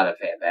had a lot of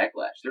fan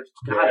backlash. There's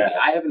gotta be.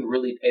 I haven't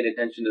really paid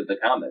attention to the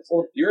comments.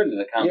 Well, you're into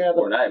the comments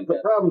more than I am. The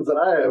problems that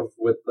I have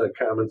with the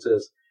comments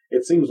is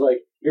it seems like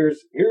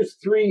here's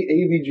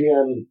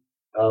 3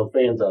 AVGN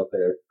fans out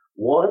there.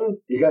 One,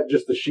 you got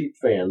just the sheep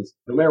fans.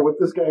 No matter what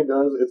this guy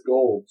does, it's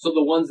gold. So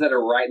the ones that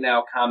are right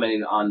now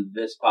commenting on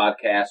this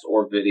podcast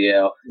or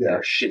video, they're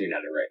shitting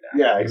on it right now.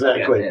 Yeah,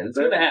 exactly. Yeah, it's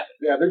going to happen.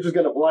 Yeah, they're just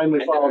going to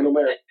blindly follow no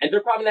matter. And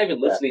they're probably not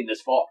even listening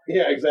this far.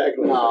 Yeah,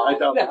 exactly. No, I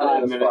doubt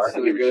they're this far.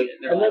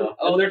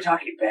 They're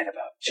talking bad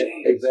about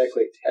James.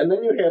 Exactly. And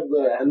then you have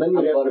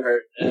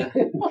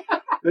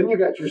then you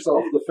got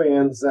yourself the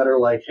fans that are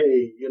like,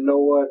 hey, you know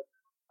what?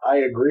 I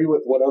agree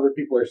with what other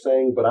people are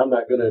saying, but I'm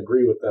not going to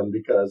agree with them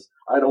because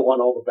I don't want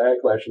all the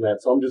backlash and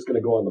that, so I'm just going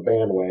to go on the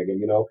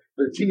bandwagon,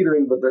 They're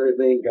teetering, but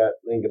they ain't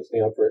going to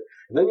stand up for it.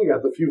 And then you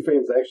got the few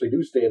fans that actually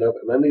do stand up,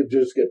 and then they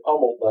just get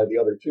pummeled by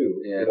the other two.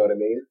 Yeah. You know what I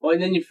mean? Well,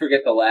 and then you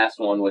forget the last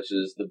one, which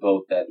is the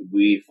boat that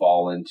we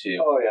fall into.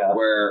 Oh, yeah.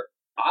 Where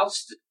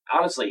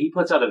honestly, he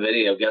puts out a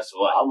video. Guess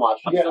what? I'm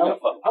watching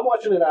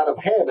it out of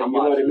habit. You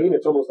know what I mean?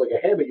 It's almost like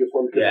a habit you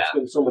form because it's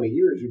been so many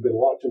years you've been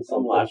watching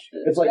something.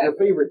 It's like your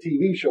favorite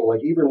TV show.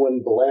 Like even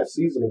when the last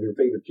season of your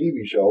favorite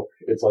TV show,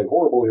 it's like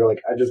horrible. You're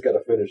like, I just got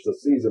to finish the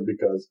season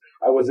because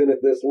I was in it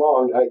this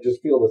long. I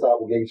just feel this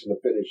obligation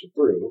to finish it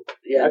through.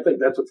 Yeah, I think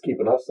that's what's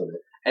keeping us in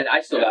it. And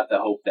I still got the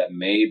hope that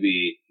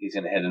maybe he's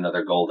going to hit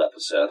another gold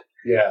episode.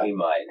 Yeah, he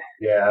might.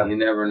 Yeah, you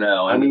never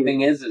know. And the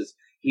thing is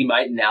he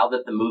might, now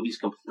that the movie's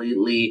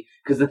completely...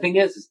 Because the thing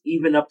is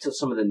even up to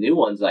some of the new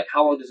ones, like,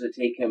 how long does it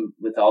take him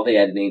with all the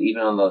editing,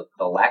 even on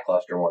the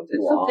lackluster ones?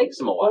 It still takes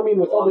him a while. I mean,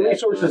 with all the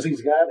resources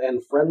he's got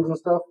and friends and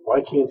stuff,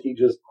 why can't he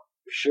just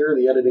share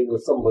the editing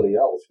with somebody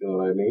else? You know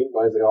what I mean?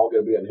 Why is it all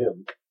going to be on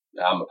him?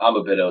 I'm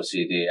a bit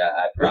OCD.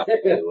 I probably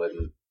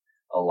wouldn't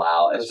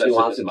allow, especially he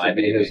wants it to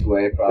be his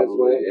way,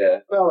 probably. Yeah.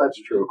 Well, that's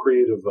true.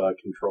 Creative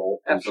control.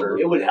 Absolutely.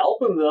 Sure. It would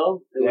help him,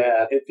 though.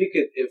 Yeah. If he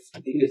could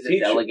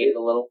delegate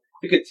a little.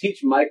 If he could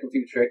teach Mike a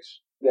few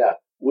tricks. Yeah.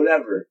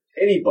 Whatever.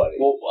 Anybody.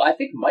 Well, I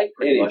think Mike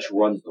pretty much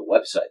runs the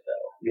website,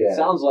 though. Yeah.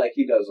 Sounds like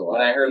he does a lot.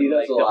 When I heard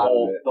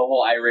the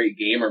whole Irate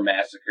Gamer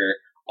massacre,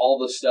 all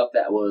the stuff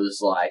that was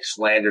like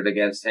slandered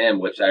against him,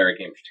 which Irate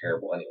Gamer's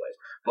terrible anyways,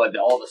 but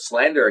all the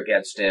slander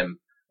against him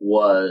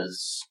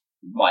was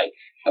Mike,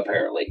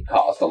 apparently,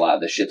 caused a lot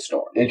of the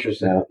shitstorm.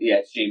 Interesting.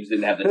 Yeah, James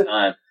didn't have the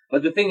time.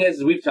 But the thing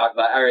is, we've talked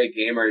about Irate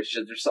Gamer,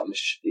 there's something,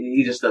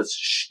 he just does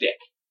shtick.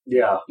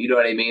 Yeah. You know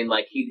what I mean?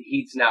 Like,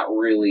 he's not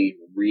really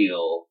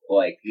real.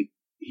 Like,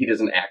 he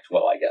doesn't act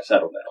well, I guess. I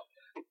don't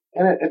know.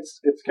 And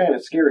it's kind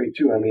of scary,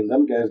 too. I mean,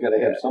 them guys got to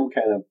have some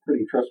kind of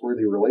pretty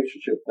trustworthy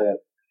relationship that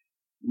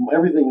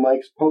everything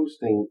Mike's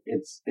posting,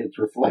 it's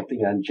reflecting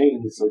on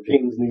James, so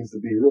James needs to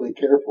be really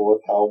careful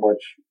with how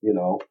much,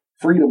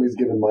 freedom he's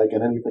giving Mike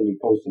and anything he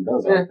posts and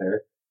does out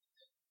there.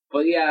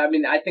 But yeah, I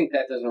mean, I think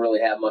that doesn't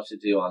really have much to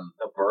do on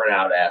the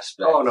burnout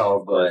aspect. Oh no,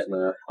 of course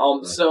not.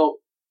 So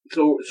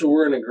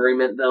we're in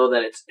agreement though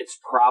that it's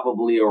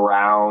probably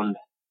around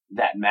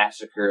that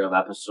massacre of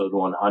episode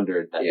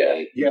 100.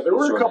 There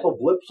were a couple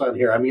blips on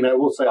here. I mean, I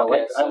will say I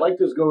liked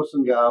his Ghosts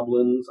and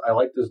Goblins. I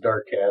liked his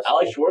Dark Castle. I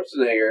like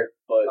Schwarzenegger,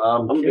 but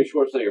I'm a big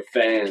Schwarzenegger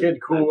fan. Kid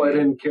Cool, I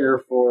didn't care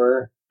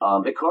for.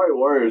 Ikari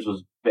Warriors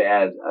was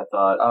bad, I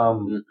thought.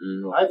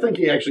 I think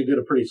he actually did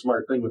a pretty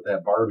smart thing with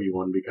that Barbie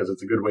one because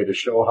it's a good way to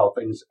show how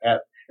things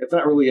it's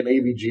not really an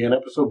AVGN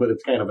episode, but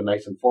it's kind of a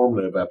nice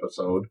informative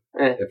episode,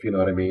 if you know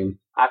what I mean.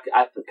 I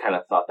kind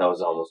of thought that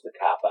was almost a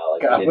cop-out.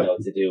 Like, he didn't know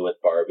what to do with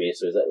Barbie,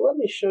 so he's like, let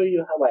me show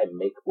you how I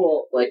make...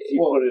 He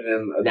put it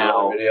in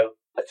another video.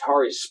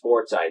 Atari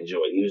Sports I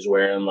enjoyed. He was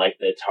wearing, like,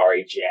 the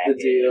Atari jacket.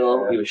 The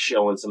deal. He was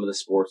showing some of the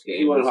sports games.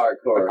 He went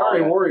hardcore.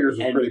 Atari Warriors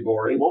was pretty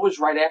boring. What was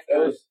right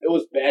after? It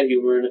was bad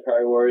humor in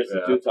Atari Warriors.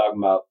 The two talking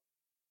about...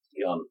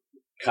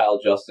 Kyle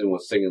Justin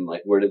was singing,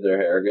 like, Where Did Their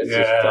Hair Get?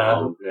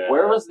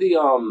 Where was the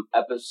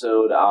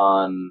episode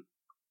on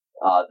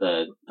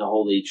the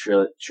Holy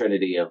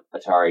Trinity of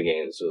Atari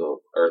games,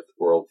 so Earth,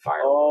 World,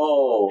 Fire?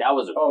 Oh, that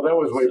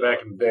was way back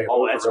in the day.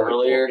 Oh, that's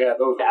really earlier.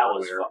 Cool. Yeah, that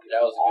was a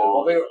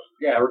good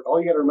one.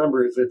 All you got to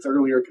remember is it's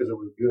earlier because it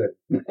was good.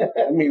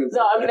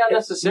 Not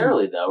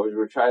necessarily though.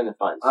 We're trying to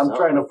find. I'm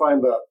trying to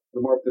find the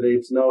more up to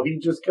dates. No, he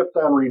just kept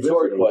on revisiting.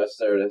 Sword Quest,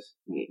 there it is.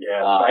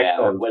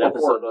 What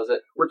episode was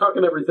it? We're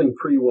talking everything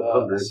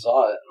pre-100. I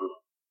saw it.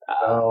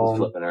 He's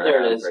flipping around.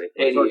 There it is.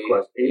 88.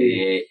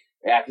 88.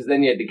 Yeah, because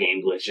then you had the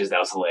game glitches. That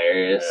was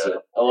hilarious. Yeah.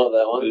 I love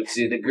that one.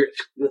 See the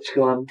glitch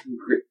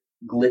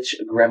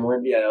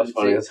gremlin. Yeah, that was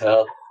funny as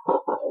hell.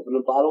 Open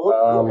a bottle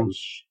of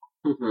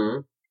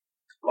glitch.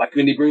 Why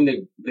couldn't he bring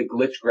the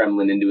glitch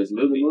gremlin into his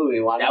movie?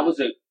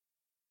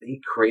 He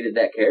created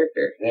that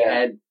character.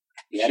 Yeah.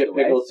 He had Shit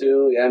Pickle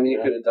too. Yeah, I mean,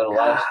 you could have done a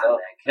lot of stuff.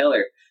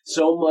 Killer.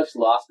 So much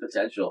lost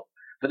potential.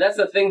 But that's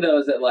the thing, though,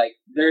 is that, like,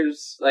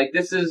 there's, like,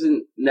 this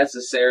isn't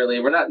necessarily,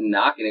 we're not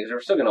knocking it because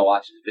we're still going to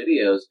watch his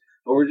videos,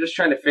 but we're just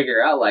trying to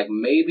figure out, like,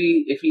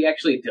 maybe if he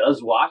actually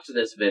does watch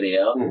this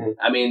video,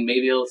 I mean,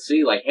 maybe he'll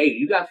see, like, hey,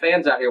 you got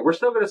fans out here, we're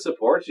still going to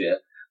support you.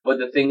 But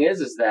the thing is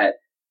that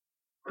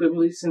quit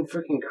releasing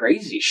freaking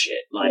crazy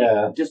shit.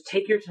 Like, just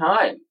take your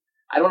time.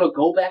 I don't know,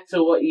 go back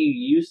to what you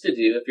used to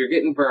do. If you're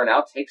getting burnt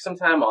out, take some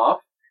time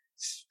off.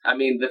 I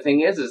mean, the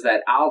thing is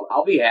that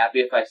I'll be happy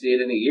if I see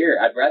it in a year.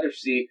 I'd rather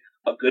see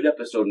a good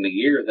episode in a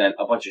year than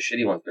a bunch of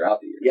shitty ones throughout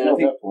the year. Yeah, I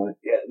think,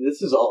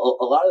 this is a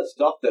lot of the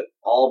stuff that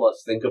all of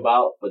us think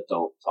about but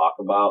don't talk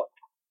about.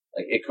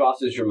 Like, it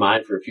crosses your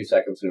mind for a few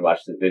seconds when you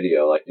watch the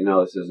video. Like,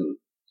 this isn't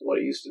what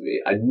it used to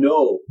be. I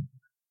know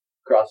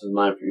it crosses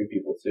mind for you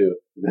people, too.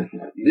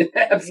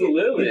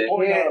 Absolutely.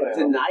 You can't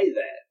deny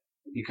that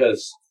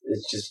because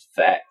it's just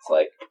facts.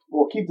 Like,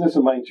 well, keep this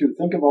in mind, too.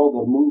 Think of all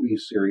the movie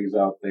series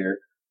out there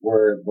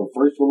where the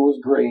first one was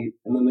great,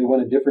 and then they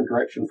went a different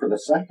direction for the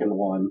second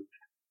one,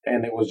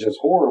 and it was just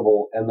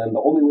horrible, and then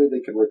the only way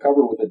they could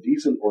recover with a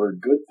decent or a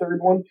good third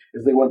one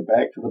is they went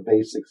back to the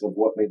basics of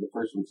what made the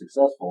first one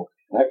successful,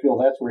 and I feel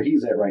that's where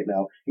he's at right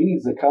now. He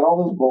needs to cut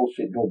all this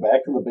bullshit, go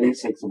back to the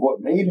basics of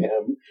what made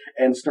him,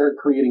 and start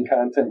creating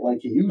content like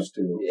he used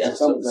to. Yeah,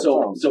 so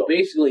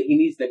basically he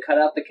needs to cut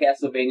out the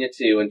Castlevania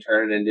 2 and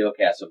turn it into a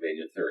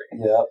Castlevania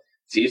 3. Yeah.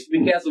 So it used to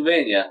be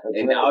Castlevania,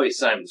 and now he's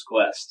Simon's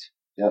Quest.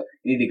 Yep.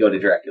 You need to go to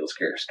Dracula's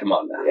Curse. Come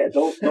on now. Yeah,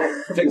 don't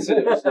fix it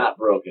if it's not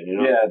broken,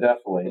 Yeah,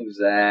 definitely.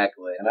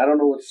 Exactly. And I don't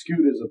know what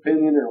skewed his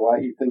opinion or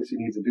why he thinks he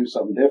needs to do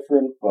something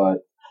different, but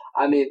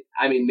I mean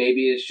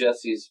maybe it's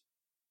just he's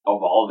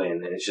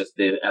evolving and it's just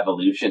the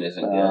evolution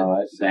isn't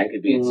good. That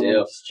could be it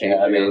too.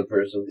 The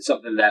person. It's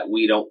something that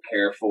we don't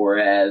care for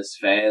as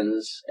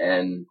fans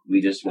and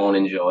we just won't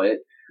enjoy it.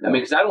 I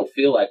mean, because I don't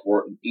feel like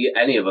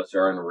any of us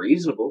are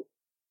unreasonable.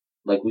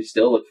 Like, we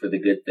still look for the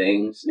good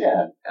things.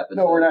 Yeah.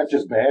 No, we're not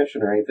just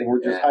bashing or anything.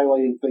 We're just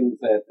highlighting things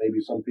that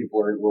maybe some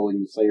people aren't willing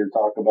to say or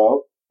talk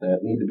about that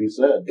need to be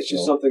said. It's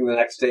just something the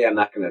next day I'm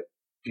not going to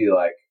be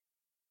like,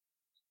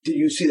 did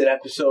you see that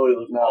episode? It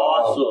was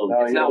awesome.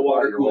 No, it's not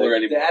water cooler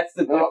anymore. That's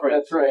the difference.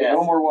 That's right. Yes.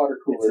 No more water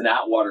cooler. It's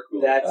not water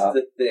cooler. That's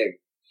the thing.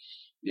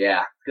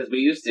 Yeah, because we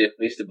used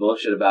to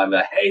bullshit about him.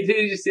 Like, hey,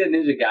 dude, you see that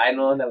Ninja Gaiden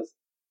one? That was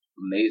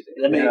amazing.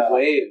 That made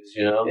waves,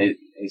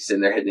 He's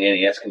sitting there hitting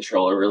the NES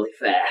controller really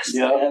fast.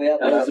 Yeah.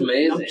 That was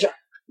amazing.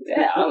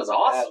 Yeah, that was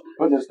awesome.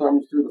 Putting his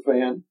thumbs through the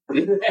fan.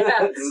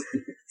 Yes.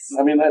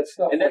 I mean, that's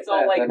stuff. And that's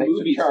all like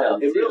movie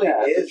stuff. It really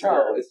is.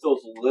 It's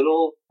those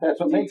little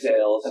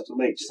details. That's what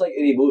makes, just like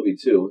any movie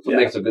too. It's what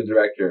makes a good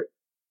director,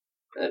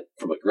 and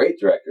from a great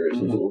director, is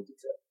little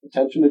detail.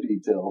 Attention to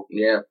detail.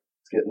 Yeah,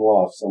 it's getting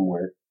lost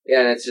somewhere.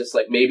 Yeah, and it's just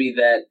like maybe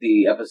that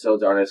the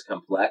episodes aren't as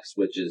complex,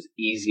 which is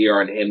easier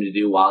on him to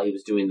do while he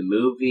was doing the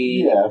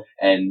movie. Yeah.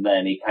 And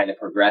then he kind of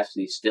progressed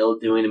and he's still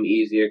doing them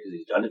easier because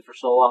he's done it for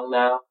so long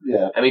now.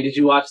 Yeah. I mean, did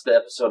you watch the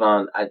episode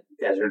on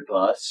Desert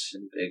Bus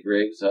and Big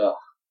Rigs? Oh.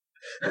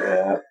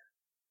 Yeah.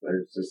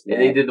 There's just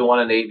they did the one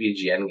on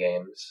AVGN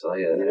games. So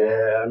yeah.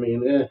 Yeah, I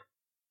mean,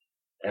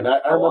 And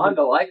I want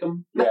remember, to like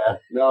them. yeah,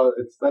 no,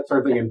 that's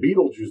our thing. And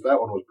Beetlejuice, that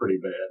one was pretty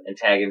bad. And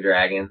Tag and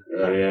Dragon.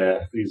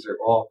 Yeah, these are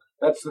all.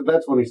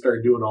 That's when he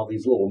started doing all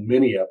these little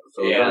mini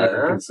episodes. Yeah. I don't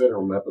even consider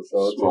them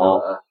episodes.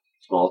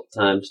 Small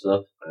time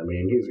stuff. I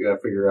mean, he's got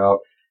to figure out.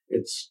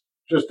 It's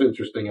just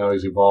interesting how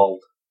he's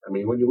evolved. I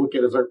mean, when you look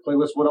at his art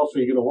playlist, what else are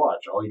you going to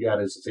watch? All you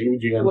got is his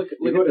AVGN. Look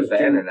at his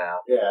Banner now.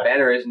 Yeah.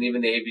 Banner isn't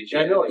even the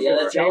AVGN. I know.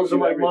 Yeah, It sounds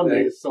like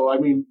Mondays. So, I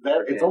mean,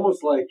 it's Yeah.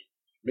 almost like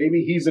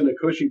maybe he's in a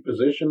cushy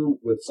position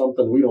with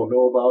something we don't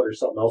know about or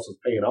something else is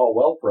paying all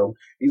well for him.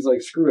 He's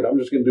like, screw it, I'm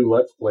just going to do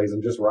Let's Plays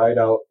and just ride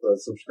out the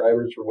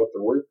subscribers for what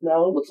they're worth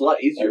now. It's a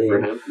lot easier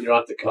for him. You don't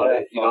have to cut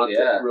it. You don't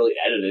have to really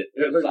edit it.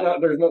 Yeah,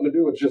 there's nothing to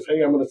do. It's just,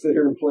 hey, I'm going to sit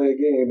here and play a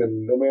game,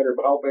 and no matter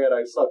how bad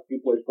I suck,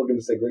 people are still going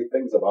to say great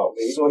things about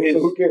me. So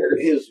who cares?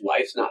 His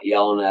wife's not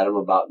yelling at him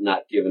about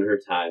not giving her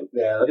time.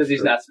 Yeah, because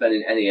he's not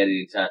spending any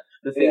editing time.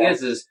 The thing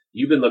is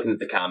you've been looking at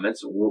the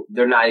comments.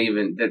 They're not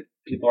even.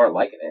 People aren't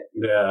liking it.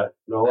 Yeah,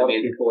 no. A lot of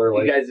people are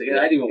like, you guys.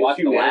 I didn't even watch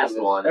the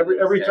last one.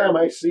 Every time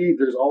I see,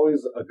 there's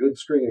always a good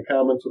string of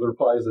comments with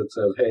replies that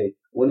says, "Hey,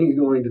 when are you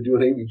going to do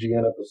an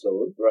AVGN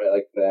episode?" Right,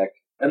 like back.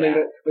 And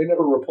they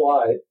never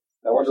reply.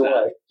 I wonder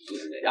why.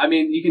 I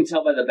mean, you can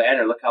tell by the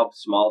banner. Look how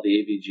small the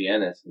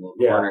AVGN is in the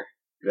little corner.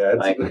 Yeah,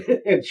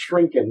 it's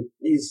shrinking.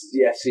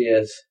 Yes, he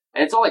is.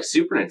 And it's all like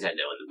Super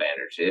Nintendo in the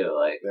banner too.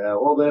 Like, yeah,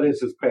 well, that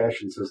is his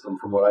passion system,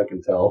 from what I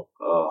can tell.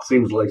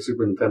 Seems like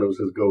Super Nintendo's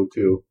his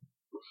go-to.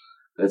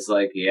 It's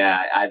like,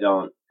 I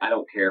don't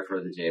care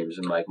for the James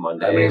and Mike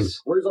Mondays. I mean,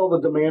 where's all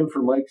the demand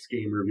for Mike's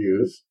game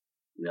reviews?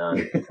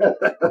 None.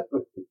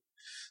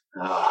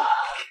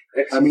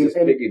 I mean, it's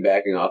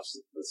piggybacking off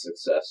the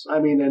success. I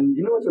mean, and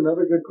you know what's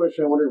another good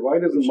question? I wonder why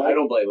doesn't Mike? I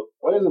don't blame him.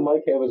 Why doesn't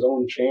Mike have his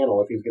own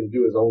channel if he's going to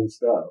do his own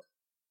stuff?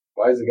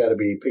 Why has it got to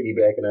be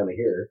piggybacking on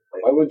here?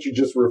 Why wouldn't you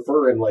just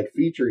refer and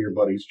feature your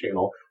buddy's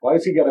channel? Why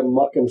has he got to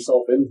muck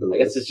himself into this? I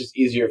guess it's just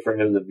easier for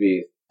him to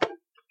be.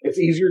 It's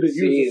easier to use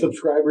the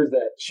subscribers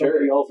that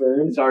somebody else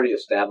earns. It's already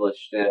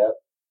established. Yeah.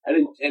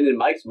 And in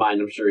Mike's mind,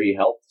 I'm sure he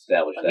helped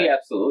establish that. He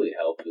absolutely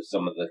helped with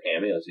some of the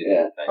cameos he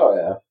did. Oh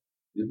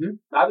yeah. Mm-hmm.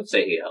 I would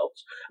say he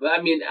helped. But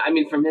I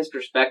mean, from his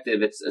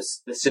perspective,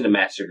 it's the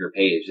Cinemassacre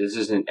page. This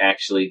isn't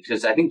actually,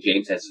 because I think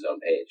James has his own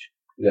page.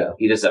 Yeah.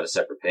 He does have a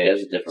separate page. He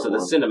has a different one.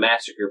 The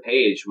Cinemassacre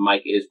page,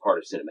 Mike is part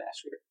of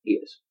Cinemassacre. He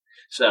is.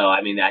 So,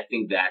 I mean, I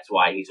think that's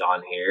why he's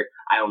on here.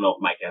 I don't know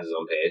if Mike has his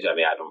own page. I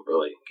mean, I don't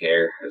really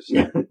care.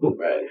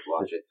 Right.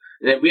 Watch it.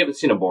 And we haven't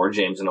seen a board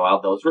James in a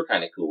while. Those were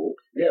kind of cool.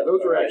 Yeah,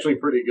 those were actually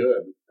pretty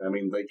good. I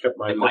mean, they kept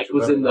my. And Mike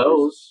was in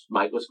those.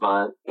 Mike was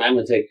fine. I'm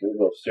gonna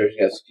go upstairs.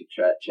 You guys keep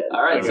chatting.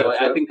 All right, so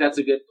I think that's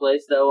a good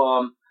place,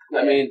 though.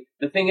 I mean,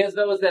 the thing is,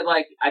 though, is that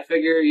I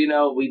figure, we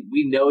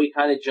know he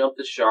kind of jumped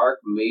the shark.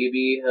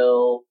 Maybe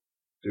he'll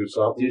do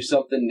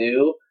something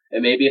new,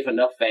 and maybe if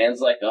enough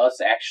fans like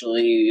us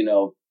actually,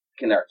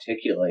 can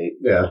articulate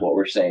what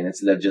we're saying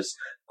instead of just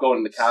going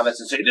in the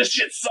comments and say this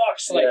shit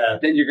sucks.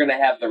 Then you're gonna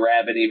have the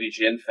rabid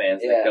AVGN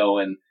fans that go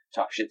and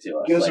talk shit to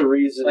us. Give us a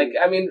reason.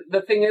 I mean,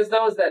 the thing is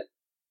though is that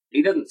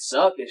he doesn't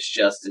suck.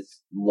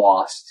 It's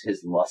lost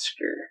his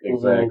luster.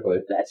 Exactly.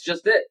 That's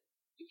just it.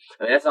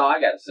 I mean, that's all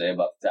I got to say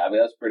about the topic.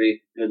 That was a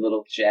pretty good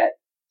little chat.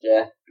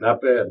 Yeah,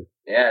 not bad.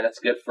 Yeah, that's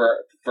good for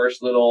the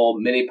first little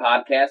mini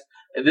podcast.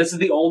 This is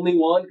the only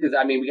one, because,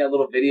 I mean, we got a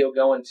little video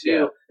going, too.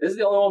 Yeah. This is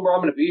the only one where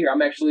I'm going to be here.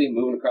 I'm actually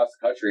moving across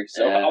the country,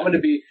 so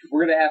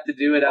we're going to have to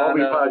do it on...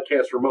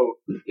 podcast remote.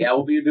 Yeah,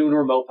 we'll be doing a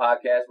remote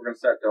podcast. We're going to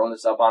start throwing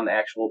this up on the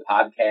actual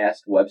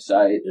podcast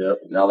website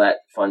and all that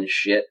fun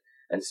shit.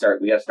 And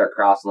we got to start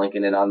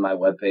cross-linking it on my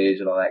webpage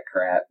and all that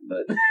crap,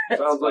 but...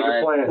 Sounds like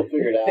a plan. We'll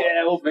figure it out.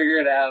 Yeah, we'll figure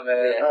it out,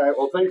 man. All right,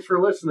 well, thanks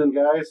for listening,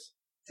 guys.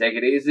 Take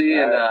it easy,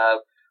 and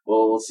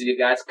we'll see you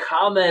guys.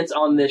 Comment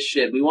on this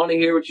shit. We want to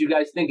hear what you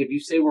guys think. If you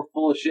say we're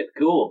full of shit,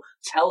 cool.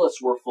 Tell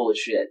us we're full of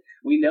shit.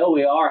 We know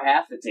we are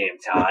half the damn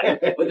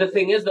time. But the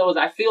thing is, though, is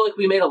I feel like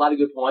we made a lot of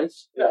good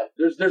points. Yeah.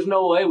 There's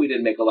no way we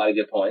didn't make a lot of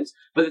good points.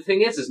 But the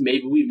thing is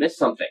maybe we missed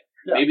something.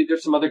 Yeah. Maybe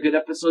there's some other good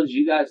episodes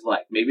you guys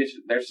like. Maybe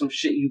there's some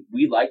shit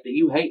we like that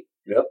you hate.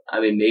 Yep. I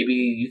mean, maybe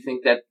you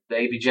think that the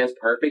AVGN's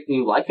perfect and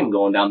you like him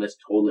going down this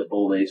toilet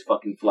bowl that he's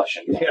fucking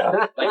flushing.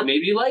 Yeah.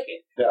 Maybe you like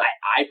it. Yeah.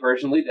 I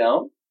personally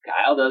don't.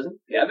 Kyle doesn't.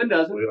 Kevin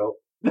doesn't. We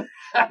don't.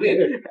 I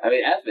mean,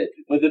 F it.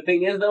 But the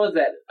thing is, though, is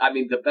that,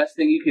 the best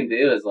thing you can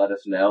do is let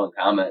us know and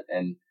comment.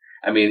 And,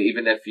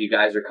 even if you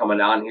guys are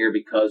coming on here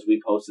because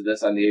we posted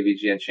this on the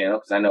AVGN channel,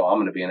 because I know I'm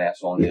going to be an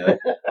asshole and do it,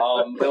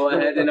 go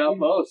ahead and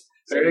post.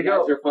 So there you go.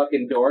 You guys are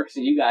fucking dorks,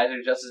 and you guys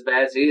are just as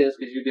bad as he is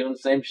because you're doing the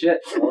same shit.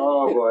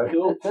 Oh, boy.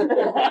 Cool.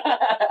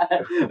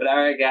 But all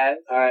right, guys.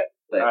 All right.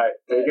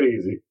 Take it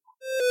easy.